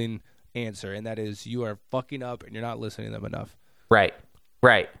tension-building answer, and that is you are fucking up and you're not listening to them enough. Right.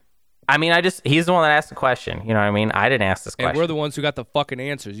 I mean, he's the one that asked the question. You know what I mean? I didn't ask this question. And we're the ones who got the fucking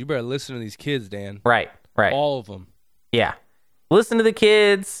answers. You better listen to these kids, Dan. Right. All of them. Yeah. Listen to the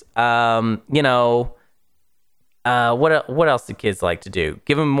kids. What else do kids like to do?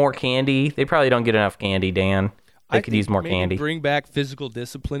 Give them more candy. They probably don't get enough candy, Dan. They could use more candy. Bring back physical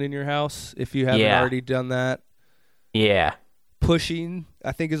discipline in your house if you haven't already done that. Yeah. Pushing,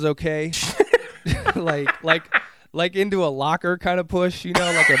 I think, is okay. like into a locker kind of push,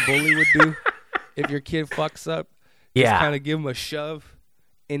 like a bully would do if your kid fucks up. Just kind of give them a shove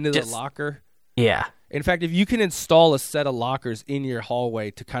into the locker. Yeah. In fact, if you can install a set of lockers in your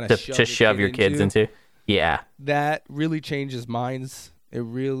hallway to kind of shove your kids into. Yeah. That really changes minds. It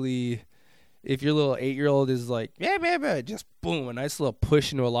really, if your little 8-year-old is like, yeah, just boom, a nice little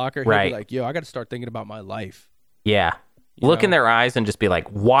push into a locker, he'll be like, yo, I got to start thinking about my life. Yeah. Look in their eyes and just be like,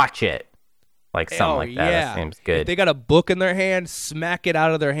 watch it. Like something like that. That seems good. If they got a book in their hand, smack it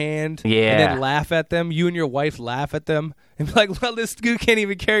out of their hand. Yeah. And then laugh at them. You and your wife laugh at them. And be like, well, this dude can't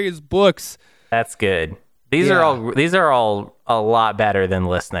even carry his books. That's good. These are all a lot better than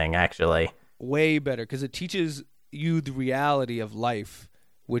listening, actually. Way better, because it teaches you the reality of life,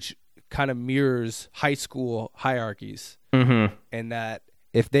 which kind of mirrors high school hierarchies. Mm-hmm. And that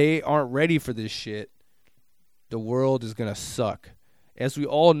if they aren't ready for this shit, the world is going to suck. As we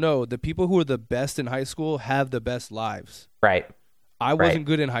all know, the people who are the best in high school have the best lives. Right. I wasn't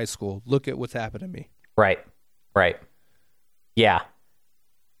good in high school. Look at what's happened to me. Right. Yeah.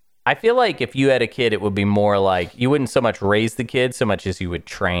 I feel like if you had a kid, it would be more like you wouldn't so much raise the kid so much as you would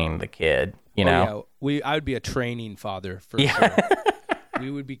train the kid, you know? Yeah. I would be a training father for sure.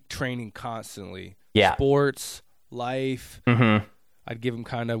 We would be training constantly. Yeah. Sports, life. Mm-hmm. I'd give him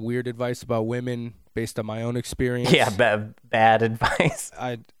kind of weird advice about women based on my own experience. Yeah, bad advice.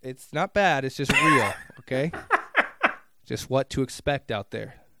 It's not bad. It's just real, okay? Just what to expect out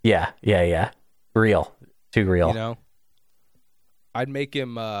there. Yeah. Real. Too real. I'd make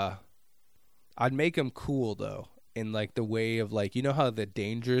him cool, though, in, like, the way of, like, how the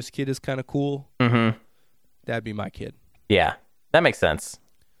dangerous kid is kind of cool? Mm-hmm. That'd be my kid. Yeah, that makes sense.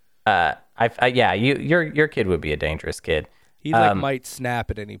 Your kid would be a dangerous kid. He might snap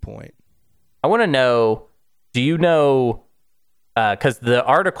at any point. I want to know, do you know, because the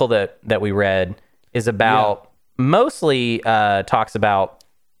article that we read is about, mostly talks about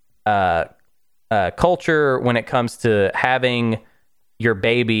culture when it comes to having your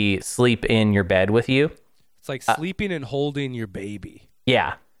baby sleep in your bed with you. It's like sleeping and holding your baby.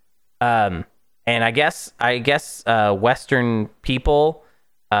 Yeah. And I guess Western people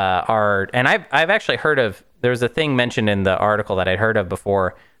are, and I've actually heard of, there's a thing mentioned in the article that I'd heard of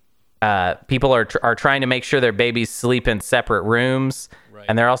before. People are trying to make sure their babies sleep in separate rooms,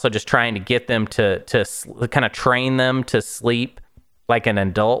 and they're also just trying to get them to kind of train them to sleep like an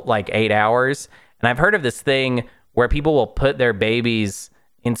adult, like 8 hours. And I've heard of this thing where people will put their babies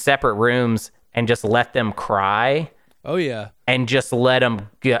in separate rooms and just let them cry. Oh yeah. And just let them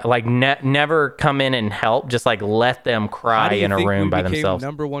never come in and help. Just like let them cry in a room by themselves.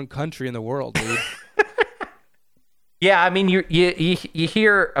 Number one country in the world, dude. Yeah, I mean, you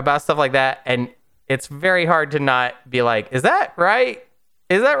hear about stuff like that, and it's very hard to not be like, is that right?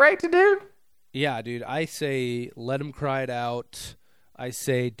 Is that right to do? Yeah, dude. I say let them cry it out. I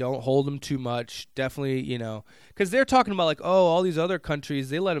say don't hold them too much. Definitely, because they're talking about like, oh, all these other countries,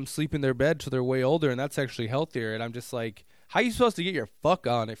 they let them sleep in their bed till they're way older, and that's actually healthier. And I'm just like, how are you supposed to get your fuck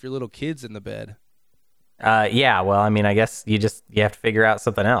on if your little kid's in the bed? Yeah, well, I mean, I guess you have to figure out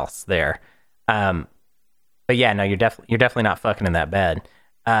something else there. But yeah, no, you're definitely not fucking in that bed.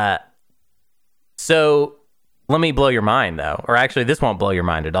 So let me blow your mind though, or actually, this won't blow your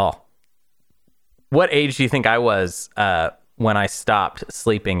mind at all. What age do you think I was when I stopped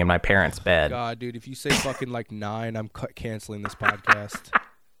sleeping in my parents' bed? God, dude, if you say fucking like 9, I'm canceling this podcast.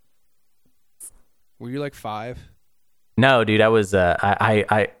 Were you like 5? No, dude, I was. Bro,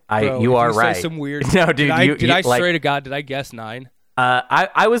 you are right. Say some weird. No, dude, did I swear to God? Did I guess 9?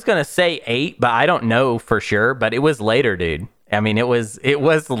 I was gonna say 8, but I don't know for sure. But it was later, dude. I mean, it was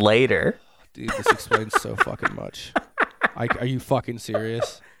later. Dude, this explains so fucking much. Are you fucking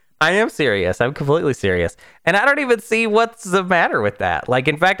serious? I am serious. I'm completely serious. And I don't even see what's the matter with that. Like,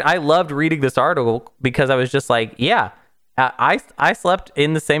 in fact, I loved reading this article because I was just like, yeah, I slept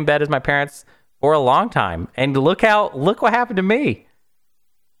in the same bed as my parents for a long time. And look what happened to me.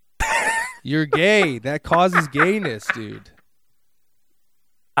 You're gay. That causes gayness, dude.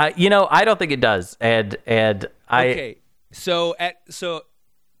 I don't think it does. And Okay. So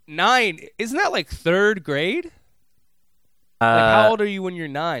 9, isn't that like 3rd grade? Like, how old are you when you're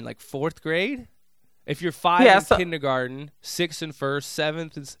 9? Like 4th grade? If you're 5 in kindergarten, 6 in 1st,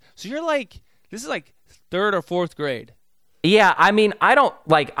 7th, so you're like, this is like 3rd or 4th grade. Yeah, I mean, I don't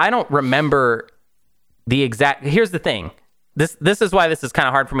remember the exact. Here's the thing. This is why this is kind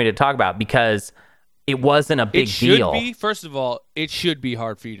of hard for me to talk about, because it wasn't a big deal. First of all, it should be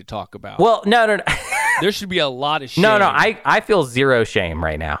hard for you to talk about. Well, no. There should be a lot of shame. No, I feel zero shame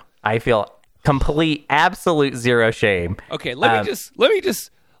right now. I feel complete, absolute zero shame. Okay, let me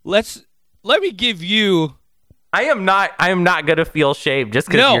give you. I am not gonna feel shame just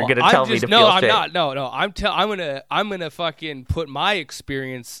because you're gonna tell me to feel shame. I'm gonna fucking put my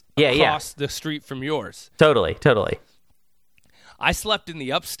experience across the street from yours. Totally. I slept in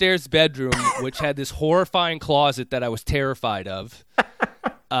the upstairs bedroom, which had this horrifying closet that I was terrified of.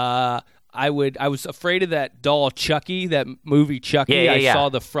 I was afraid of that doll Chucky, that movie Chucky. I saw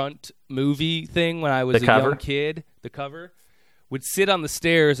the front movie thing when I was a young kid. The cover. Would sit on the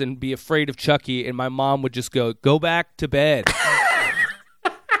stairs and be afraid of Chucky, and my mom would just go back to bed.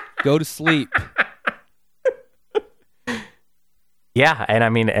 Go to sleep. Yeah, and I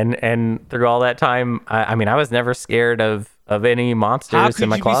mean, and through all that time, I mean, I was never scared of any monsters in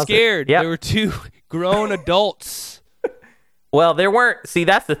my closet. How could you be scared? Yep. There were 2 grown adults. Well, there weren't. See,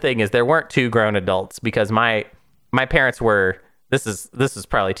 that's the thing, is there weren't 2 grown adults, because my parents were. This is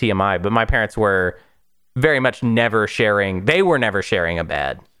probably TMI, but my parents were very much never sharing. They were never sharing a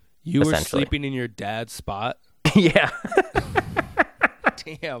bed. You were sleeping in your dad's spot. Yeah.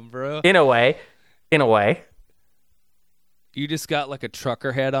 Damn, bro. In a way. You just got like a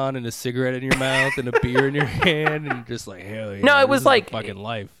trucker hat on and a cigarette in your mouth and a beer in your hand, and you're just like, hell yeah. No, it was like fucking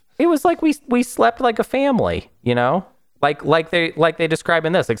life. It was like we slept like a family, like they describe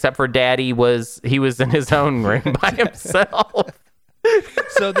in this, except for Daddy was in his own room by himself.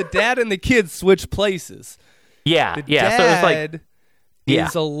 So the dad and the kids switch places. Yeah, the yeah. So it was like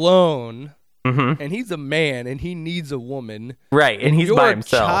is alone, mm-hmm. and he's a man, and he needs a woman, right? And he's by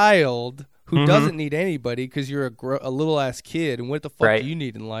himself. Your child who mm-hmm. doesn't need anybody because you're a little ass kid, and what the fuck do you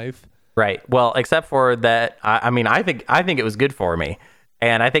need in life? Right. Well, except for that, I mean, I think it was good for me,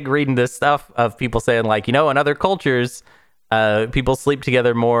 and I think reading this stuff of people saying like, in other cultures, people sleep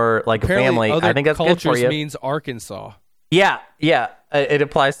together more like apparently, a family. I think that's good for you. Means Arkansas. Yeah. It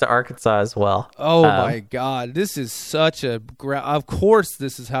applies to Arkansas as well. Oh my God, this is such a. Of course,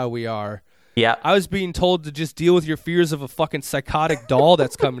 this is how we are. Yeah. I was being told to just deal with your fears of a fucking psychotic doll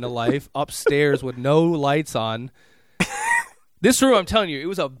that's coming to life upstairs with no lights on. This room, I'm telling you, it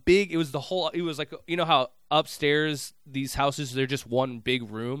was like, how upstairs these houses, they're just one big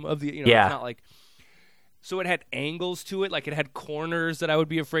room of the, it's not like. So it had angles to it, like it had corners that I would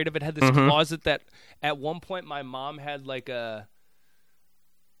be afraid of. It had this mm-hmm. closet that at one point my mom had like I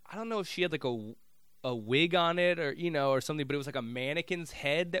don't know if she had like a wig on it or something, but it was like a mannequin's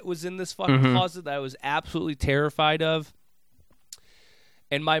head that was in this fucking mm-hmm. closet that I was absolutely terrified of.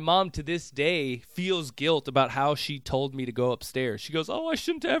 And my mom, to this day, feels guilt about how she told me to go upstairs. She goes, "Oh, I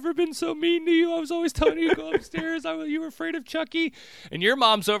shouldn't have ever been so mean to you. I was always telling you to go upstairs. You were afraid of Chucky." And your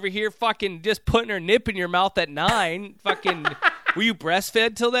mom's over here fucking just putting her nip in your mouth at 9. Fucking, were you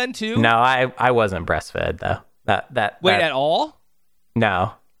breastfed till then too? No, I wasn't breastfed though. Wait, at all?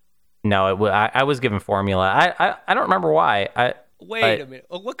 No. I was given formula. I don't remember why. Wait a minute.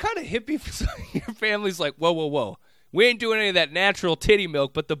 What kind of hippie? Your family's like, whoa. We ain't doing any of that natural titty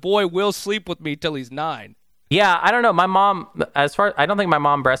milk, but the boy will sleep with me till he's 9. Yeah, I don't know. My mom, I don't think my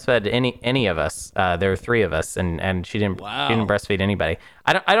mom breastfed any of us. There were 3 of us, and she didn't breastfeed anybody.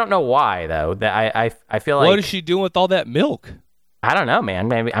 I don't know why though. That I feel like, what is she doing with all that milk? I don't know, man.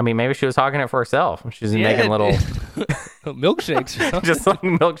 Maybe she was hogging it for herself. She's making little milkshakes, just like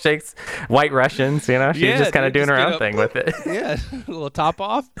milkshakes, White Russians. She was just kind of doing her own thing with it. Yeah, a little top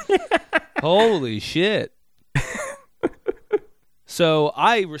off. Holy shit. So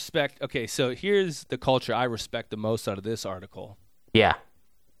I respect. Okay, so here's the culture I respect the most out of this article. Yeah,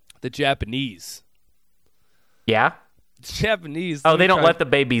 the Japanese. Yeah. Japanese. Oh, they don't let the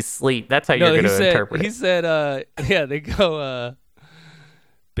babies sleep. That's how you're going to interpret it. He said, they go,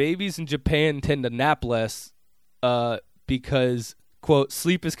 babies in Japan tend to nap less because, quote,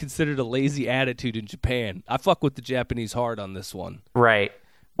 sleep is considered a lazy attitude in Japan. I fuck with the Japanese hard on this one. Right.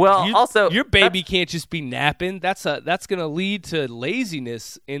 Well, also, your baby can't just be napping. That's going to lead to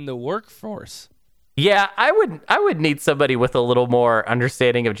laziness in the workforce. Yeah, I would need somebody with a little more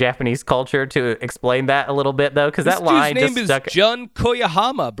understanding of Japanese culture to explain that a little bit, though, because that line just stuck. His name is Jun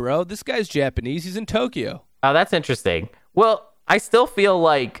Koyahama, bro. This guy's Japanese. He's in Tokyo. Oh, that's interesting. Well, I still feel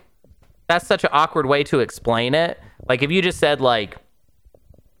like that's such an awkward way to explain it. Like, if you just said,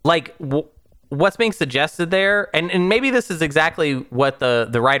 what's being suggested there, and maybe this is exactly what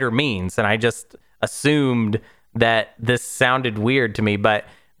the writer means, and I just assumed that this sounded weird to me, but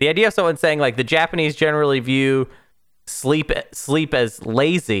the idea of someone saying, like, the Japanese generally view sleep as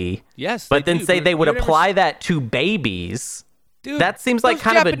lazy, yes, but then say they would apply that to babies. Dude, that seems like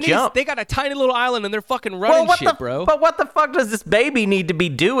kind Japanese, of a jump. They got a tiny little island and they're fucking running shit, bro. But what the fuck does this baby need to be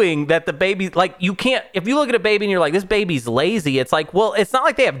doing that the baby, like, you can't, if you look at a baby and you're like, this baby's lazy, it's like, well, it's not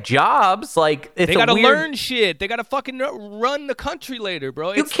like they have jobs. Like, it's they got to learn shit. They got to fucking run the country later,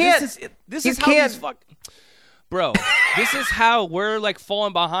 bro. You can't. This is how these fucking... Bro, this is how we're, like,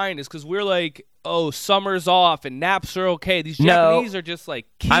 falling behind, is because we're like, oh, summer's off and naps are okay. These Japanese are just like,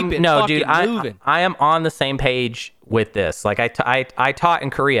 moving. I am on the same page with this. Like, I taught in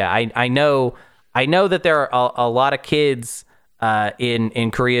Korea. I know that there are a lot of kids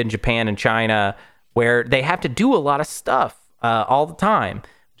in Korea and Japan and China where they have to do a lot of stuff all the time.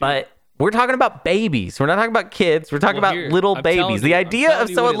 But we're talking about babies. We're not talking about kids. We're talking about little babies. The idea of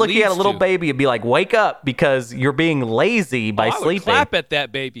someone looking at a little baby and be like, wake up because you're being lazy by sleeping. I would clap at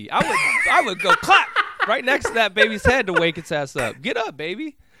that baby. I would go clap right next to that baby's head to wake its ass up. Get up,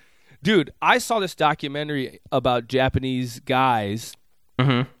 baby. Dude, I saw this documentary about Japanese guys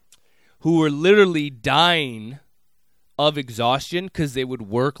who were literally dying of exhaustion because they would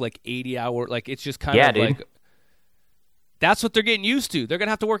work like 80 hours. Like, it's just kind of like... That's what they're getting used to. They're going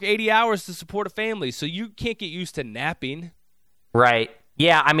to have to work 80 hours to support a family, so you can't get used to napping. Right.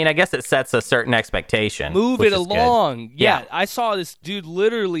 Yeah, I mean, I guess it sets a certain expectation. Move it along. Yeah, I saw this dude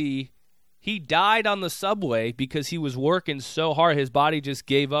literally, he died on the subway because he was working so hard. His body just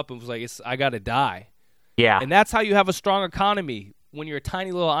gave up and was like, I got to die. Yeah. And that's how you have a strong economy when you're a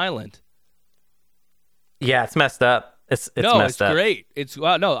tiny little island. Yeah, it's messed up. It's messed up. Great.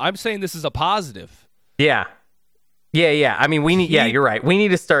 I'm saying this is a positive. Yeah. Yeah. I mean, you're right. We need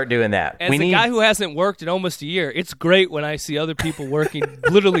to start doing that. As a guy who hasn't worked in almost a year, it's great when I see other people working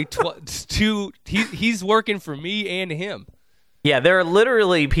literally he's working for me and him. Yeah, there are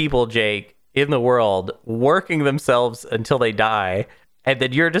literally people, Jake, in the world working themselves until they die, and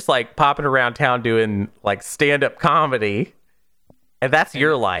then you're just like popping around town doing like stand-up comedy, and that's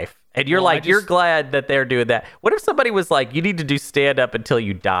your life. And you're you're glad that they're doing that. What if somebody was like, you need to do stand-up until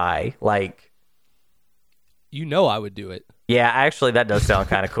you die? Like... I would do it. Yeah, actually, that does sound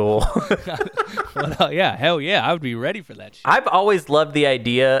kind of cool. Well, yeah, hell yeah, I would be ready for that shit. I've always loved the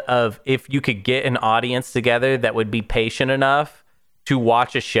idea of if you could get an audience together that would be patient enough to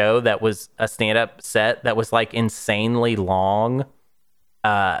watch a show that was a stand-up set that was like insanely long,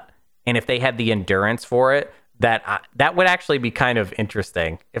 and if they had the endurance for it, that would actually be kind of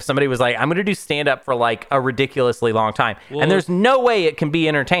interesting. If somebody was like, I'm going to do stand-up for like a ridiculously long time, and there's no way it can be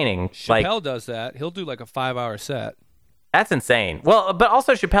entertaining. Chappelle does that. He'll do like a 5-hour set. That's insane. Well, but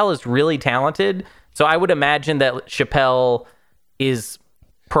also Chappelle is really talented, so I would imagine that Chappelle is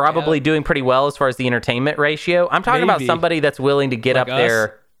probably doing pretty well as far as the entertainment ratio. I'm talking about somebody that's willing to get like up us?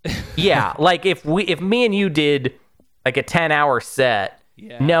 There. Yeah, like if me and you did like a 10-hour set,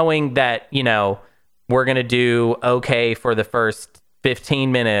 knowing that, you know, we're going to do okay for the first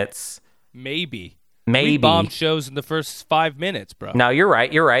 15 minutes. Maybe. We bombed shows in the first 5 minutes, bro. No, you're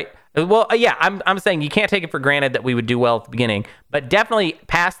right. Well, yeah, I'm saying you can't take it for granted that we would do well at the beginning, but definitely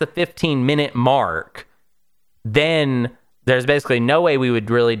past the 15-minute mark, then there's basically no way we would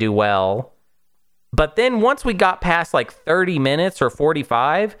really do well. But then once we got past like 30 minutes or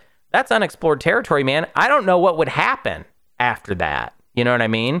 45, that's unexplored territory, man. I don't know what would happen after that. You know what I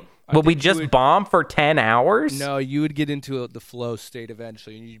mean? Would we just bomb for 10 hours? No, you would get into the flow state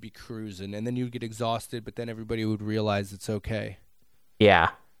eventually, and you'd be cruising, and then you'd get exhausted, but then everybody would realize it's okay.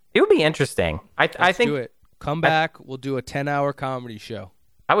 Yeah. It would be interesting. I think. Do it. Come back. We'll do a 10-hour comedy show.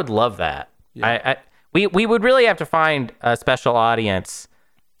 I would love that. Yeah. We would really have to find a special audience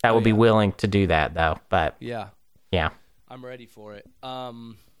that would be willing to do that, though. But yeah, I'm ready for it.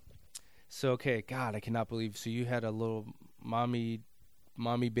 So okay, God, I cannot believe. So you had a little mommy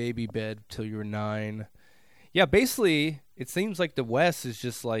baby bed till you were 9. Yeah, basically, it seems like the West is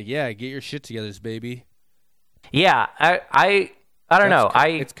just like, get your shit together, baby. Yeah, I don't know.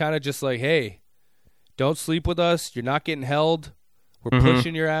 It's kind of just like, hey, don't sleep with us. You're not getting held. We're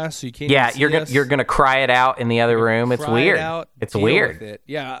pushing your ass, so you can't. Yeah, you're gonna cry it out in the other room. It's weird. It's weird. It.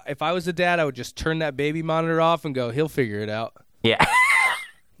 Yeah, if I was a dad, I would just turn that baby monitor off and go, he'll figure it out. Yeah.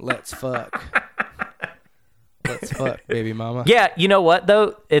 Let's fuck. Let's fuck, baby mama. Yeah, you know what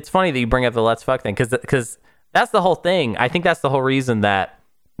though? It's funny that you bring up the let's fuck thing because that's the whole thing. I think that's the whole reason that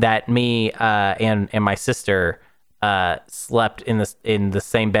me and my sister slept in the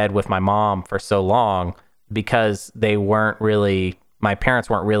same bed with my mom for so long, because my parents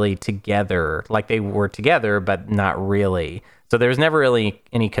weren't really together. Like, they were together, but not really. So there was never really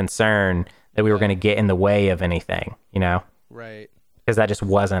any concern that we were going to get in the way of anything, you know? Right. Because that just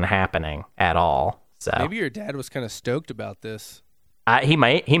wasn't happening at all. So maybe your dad was kind of stoked about this. He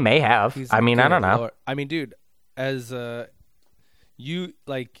may have. I mean, I don't know. Lord. I mean, dude, as you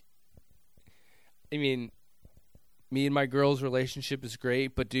like, I mean, me and my girl's relationship is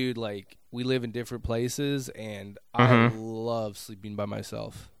great, but dude, like, we live in different places, and I love sleeping by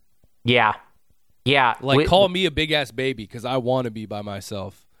myself. Yeah. Like, call me a big ass baby because I want to be by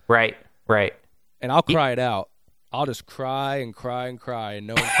myself. Right. And I'll cry it out. I'll just cry and cry and cry, and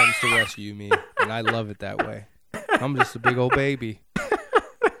no one comes to rescue me, and I love it that way. I'm just a big old baby.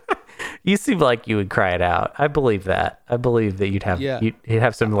 You seem like you would cry it out. I believe that. I believe that you'd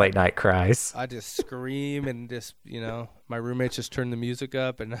have some late night cries. I just scream and just, my roommates just turn the music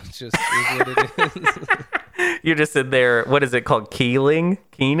up, and that's just is what it is. You're just in there. What is it called? Keening?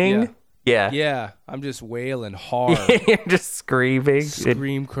 Yeah. I'm just wailing hard. You're just screaming.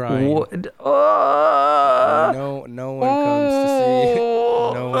 Crying. No one comes to see.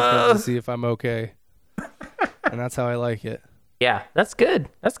 No one comes to see if I'm okay. And that's how I like it. Yeah, that's good.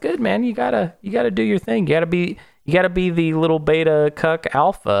 That's good, man. You gotta do your thing. You gotta be the little beta cuck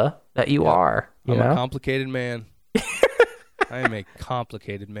alpha that you are. I'm a complicated man. I am a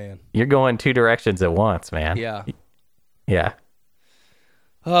complicated man. You're going 2 directions at once, man. Yeah.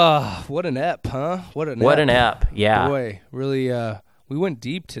 What an ep, huh? What an ep. Yeah. Boy, really. We went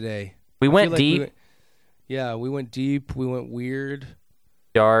deep today. We went deep. We went deep. We went weird.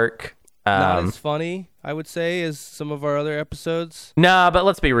 Dark. Not as funny, I would say, as some of our other episodes. No, but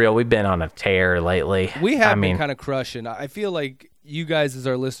let's be real. We've been on a tear lately. We have been kind of crushing. I feel like you guys, as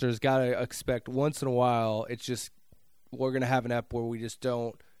our listeners, got to expect once in a while, it's just, we're going to have an ep where we just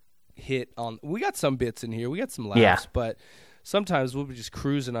don't hit on. We got some bits in here. We got some laughs, but sometimes we'll be just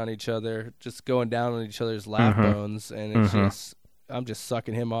cruising on each other, just going down on each other's laugh bones, and it's just, I'm just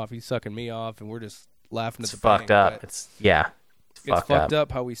sucking him off, he's sucking me off, and we're just laughing at the bank. It's fucked up. It's fucked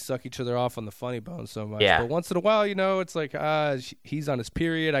up how we suck each other off on the funny bone so much. Yeah. But once in a while, it's like, he's on his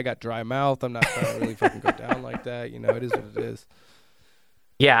period, I got dry mouth, I'm not trying to really fucking go down like that. It is what it is.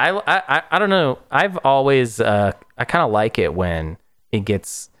 Yeah, I don't know. I've always, I kind of like it when it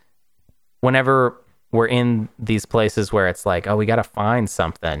gets, whenever we're in these places where it's like, oh, we got to find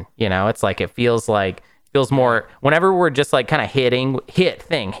something, it's like, it feels more, whenever we're just like kind of hit,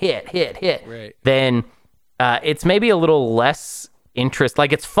 right. Then it's maybe a little less interest.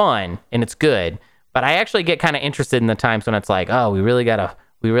 Like, it's fun and it's good, but I actually get kind of interested in the times when it's like, oh, we really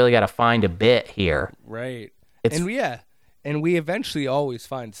gotta find a bit here. Right. And we eventually always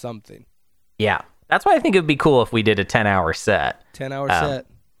find something. Yeah. That's why I think it would be cool if we did a 10-hour set. 10-hour set.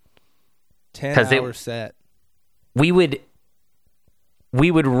 10-hour set. We would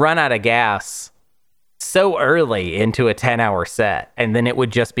run out of gas so early into a 10-hour set, and then it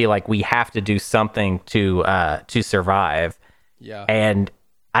would just be like, we have to do something to survive. Yeah. And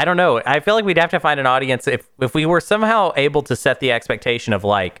I don't know. I feel like we'd have to find an audience if we were somehow able to set the expectation of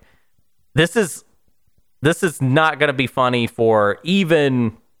like, this is not going to be funny for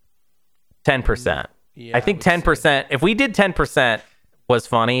even 10%. Yeah, I think 10%, if we did 10% was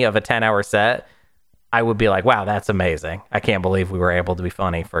funny of a 10-hour set, I would be like, wow, that's amazing. I can't believe we were able to be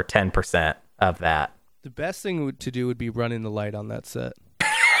funny for 10% of that. The best thing to do would be running the light on that set.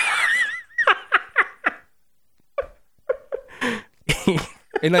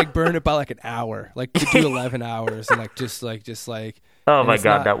 And like burn it by like an hour, like to do 11 hours and like just like. Oh my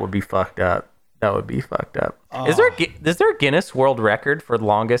God, that would be fucked up. That would be fucked up. Oh. Is there a Guinness World Record for the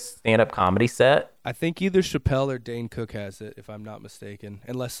longest stand-up comedy set? I think either Chappelle or Dane Cook has it, if I'm not mistaken,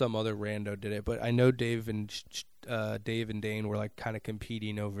 unless some other rando did it. But I know Dave and Dane were like kind of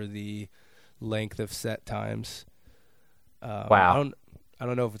competing over the length of set times. Wow. I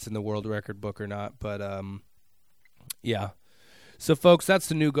don't know if it's in the world record book or not, but yeah. So folks, that's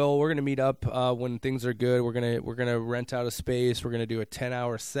the new goal. We're gonna meet up when things are good. We're gonna rent out a space. We're gonna do a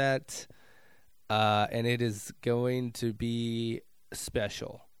 10-hour set. And it is going to be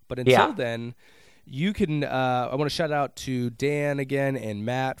special. But until then, you can I want to shout out to Dan again and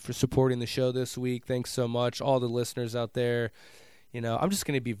Matt for supporting the show this week. Thanks so much. All the listeners out there. I'm just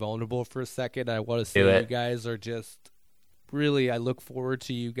going to be vulnerable for a second. I want to say you guys are just really, I look forward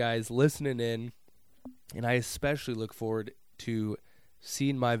to you guys listening in. And I especially look forward to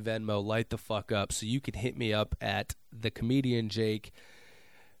seeing my Venmo light the fuck up. So you can hit me up at The Comedian Jake.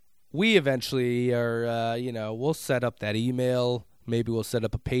 We eventually are, we'll set up that email. Maybe we'll set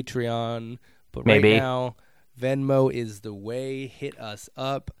up a Patreon. But right now, Venmo is the way. Hit us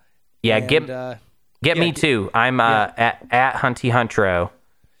up. Yeah, and, get me too. I'm at Hunty Huntro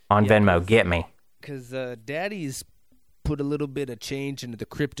on Venmo. Get me. Because daddies put a little bit of change into the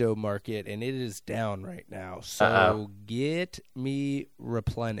crypto market, and it is down right now. So get me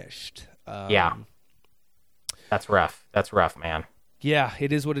replenished. Yeah. That's rough. That's rough, man. Yeah,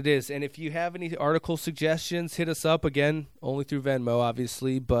 it is what it is. And if you have any article suggestions, hit us up again, only through Venmo,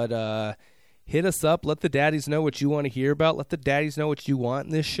 obviously. But hit us up. Let the daddies know what you want to hear about. Let the daddies know what you want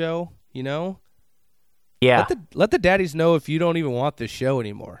in this show, Yeah. Let the daddies know if you don't even want this show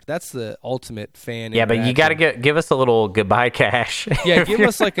anymore. That's the ultimate fan. Yeah, but you got to give us a little goodbye cash. Yeah, give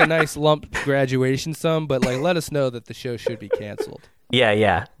us like a nice lump graduation sum, but like let us know that the show should be canceled.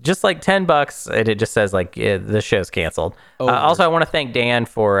 Yeah. Just like $10, and it just says like the show's canceled. Also, I want to thank Dan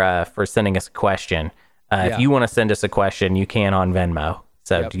for sending us a question. If you want to send us a question, you can on Venmo.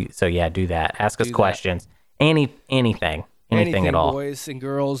 So do that. Ask us questions. Anything at all. Boys and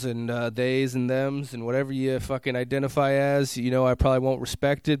girls and theys and thems and whatever you fucking identify as. I probably won't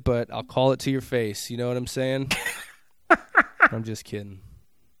respect it, but I'll call it to your face. You know what I'm saying? I'm just kidding.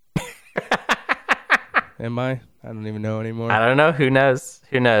 Am I? I don't even know anymore. I don't know. Who knows?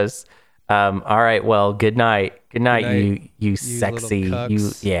 All right. Well, good night. Good night, you sexy. Look at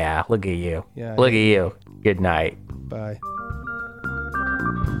you. Yeah, look at you. Good night. Bye.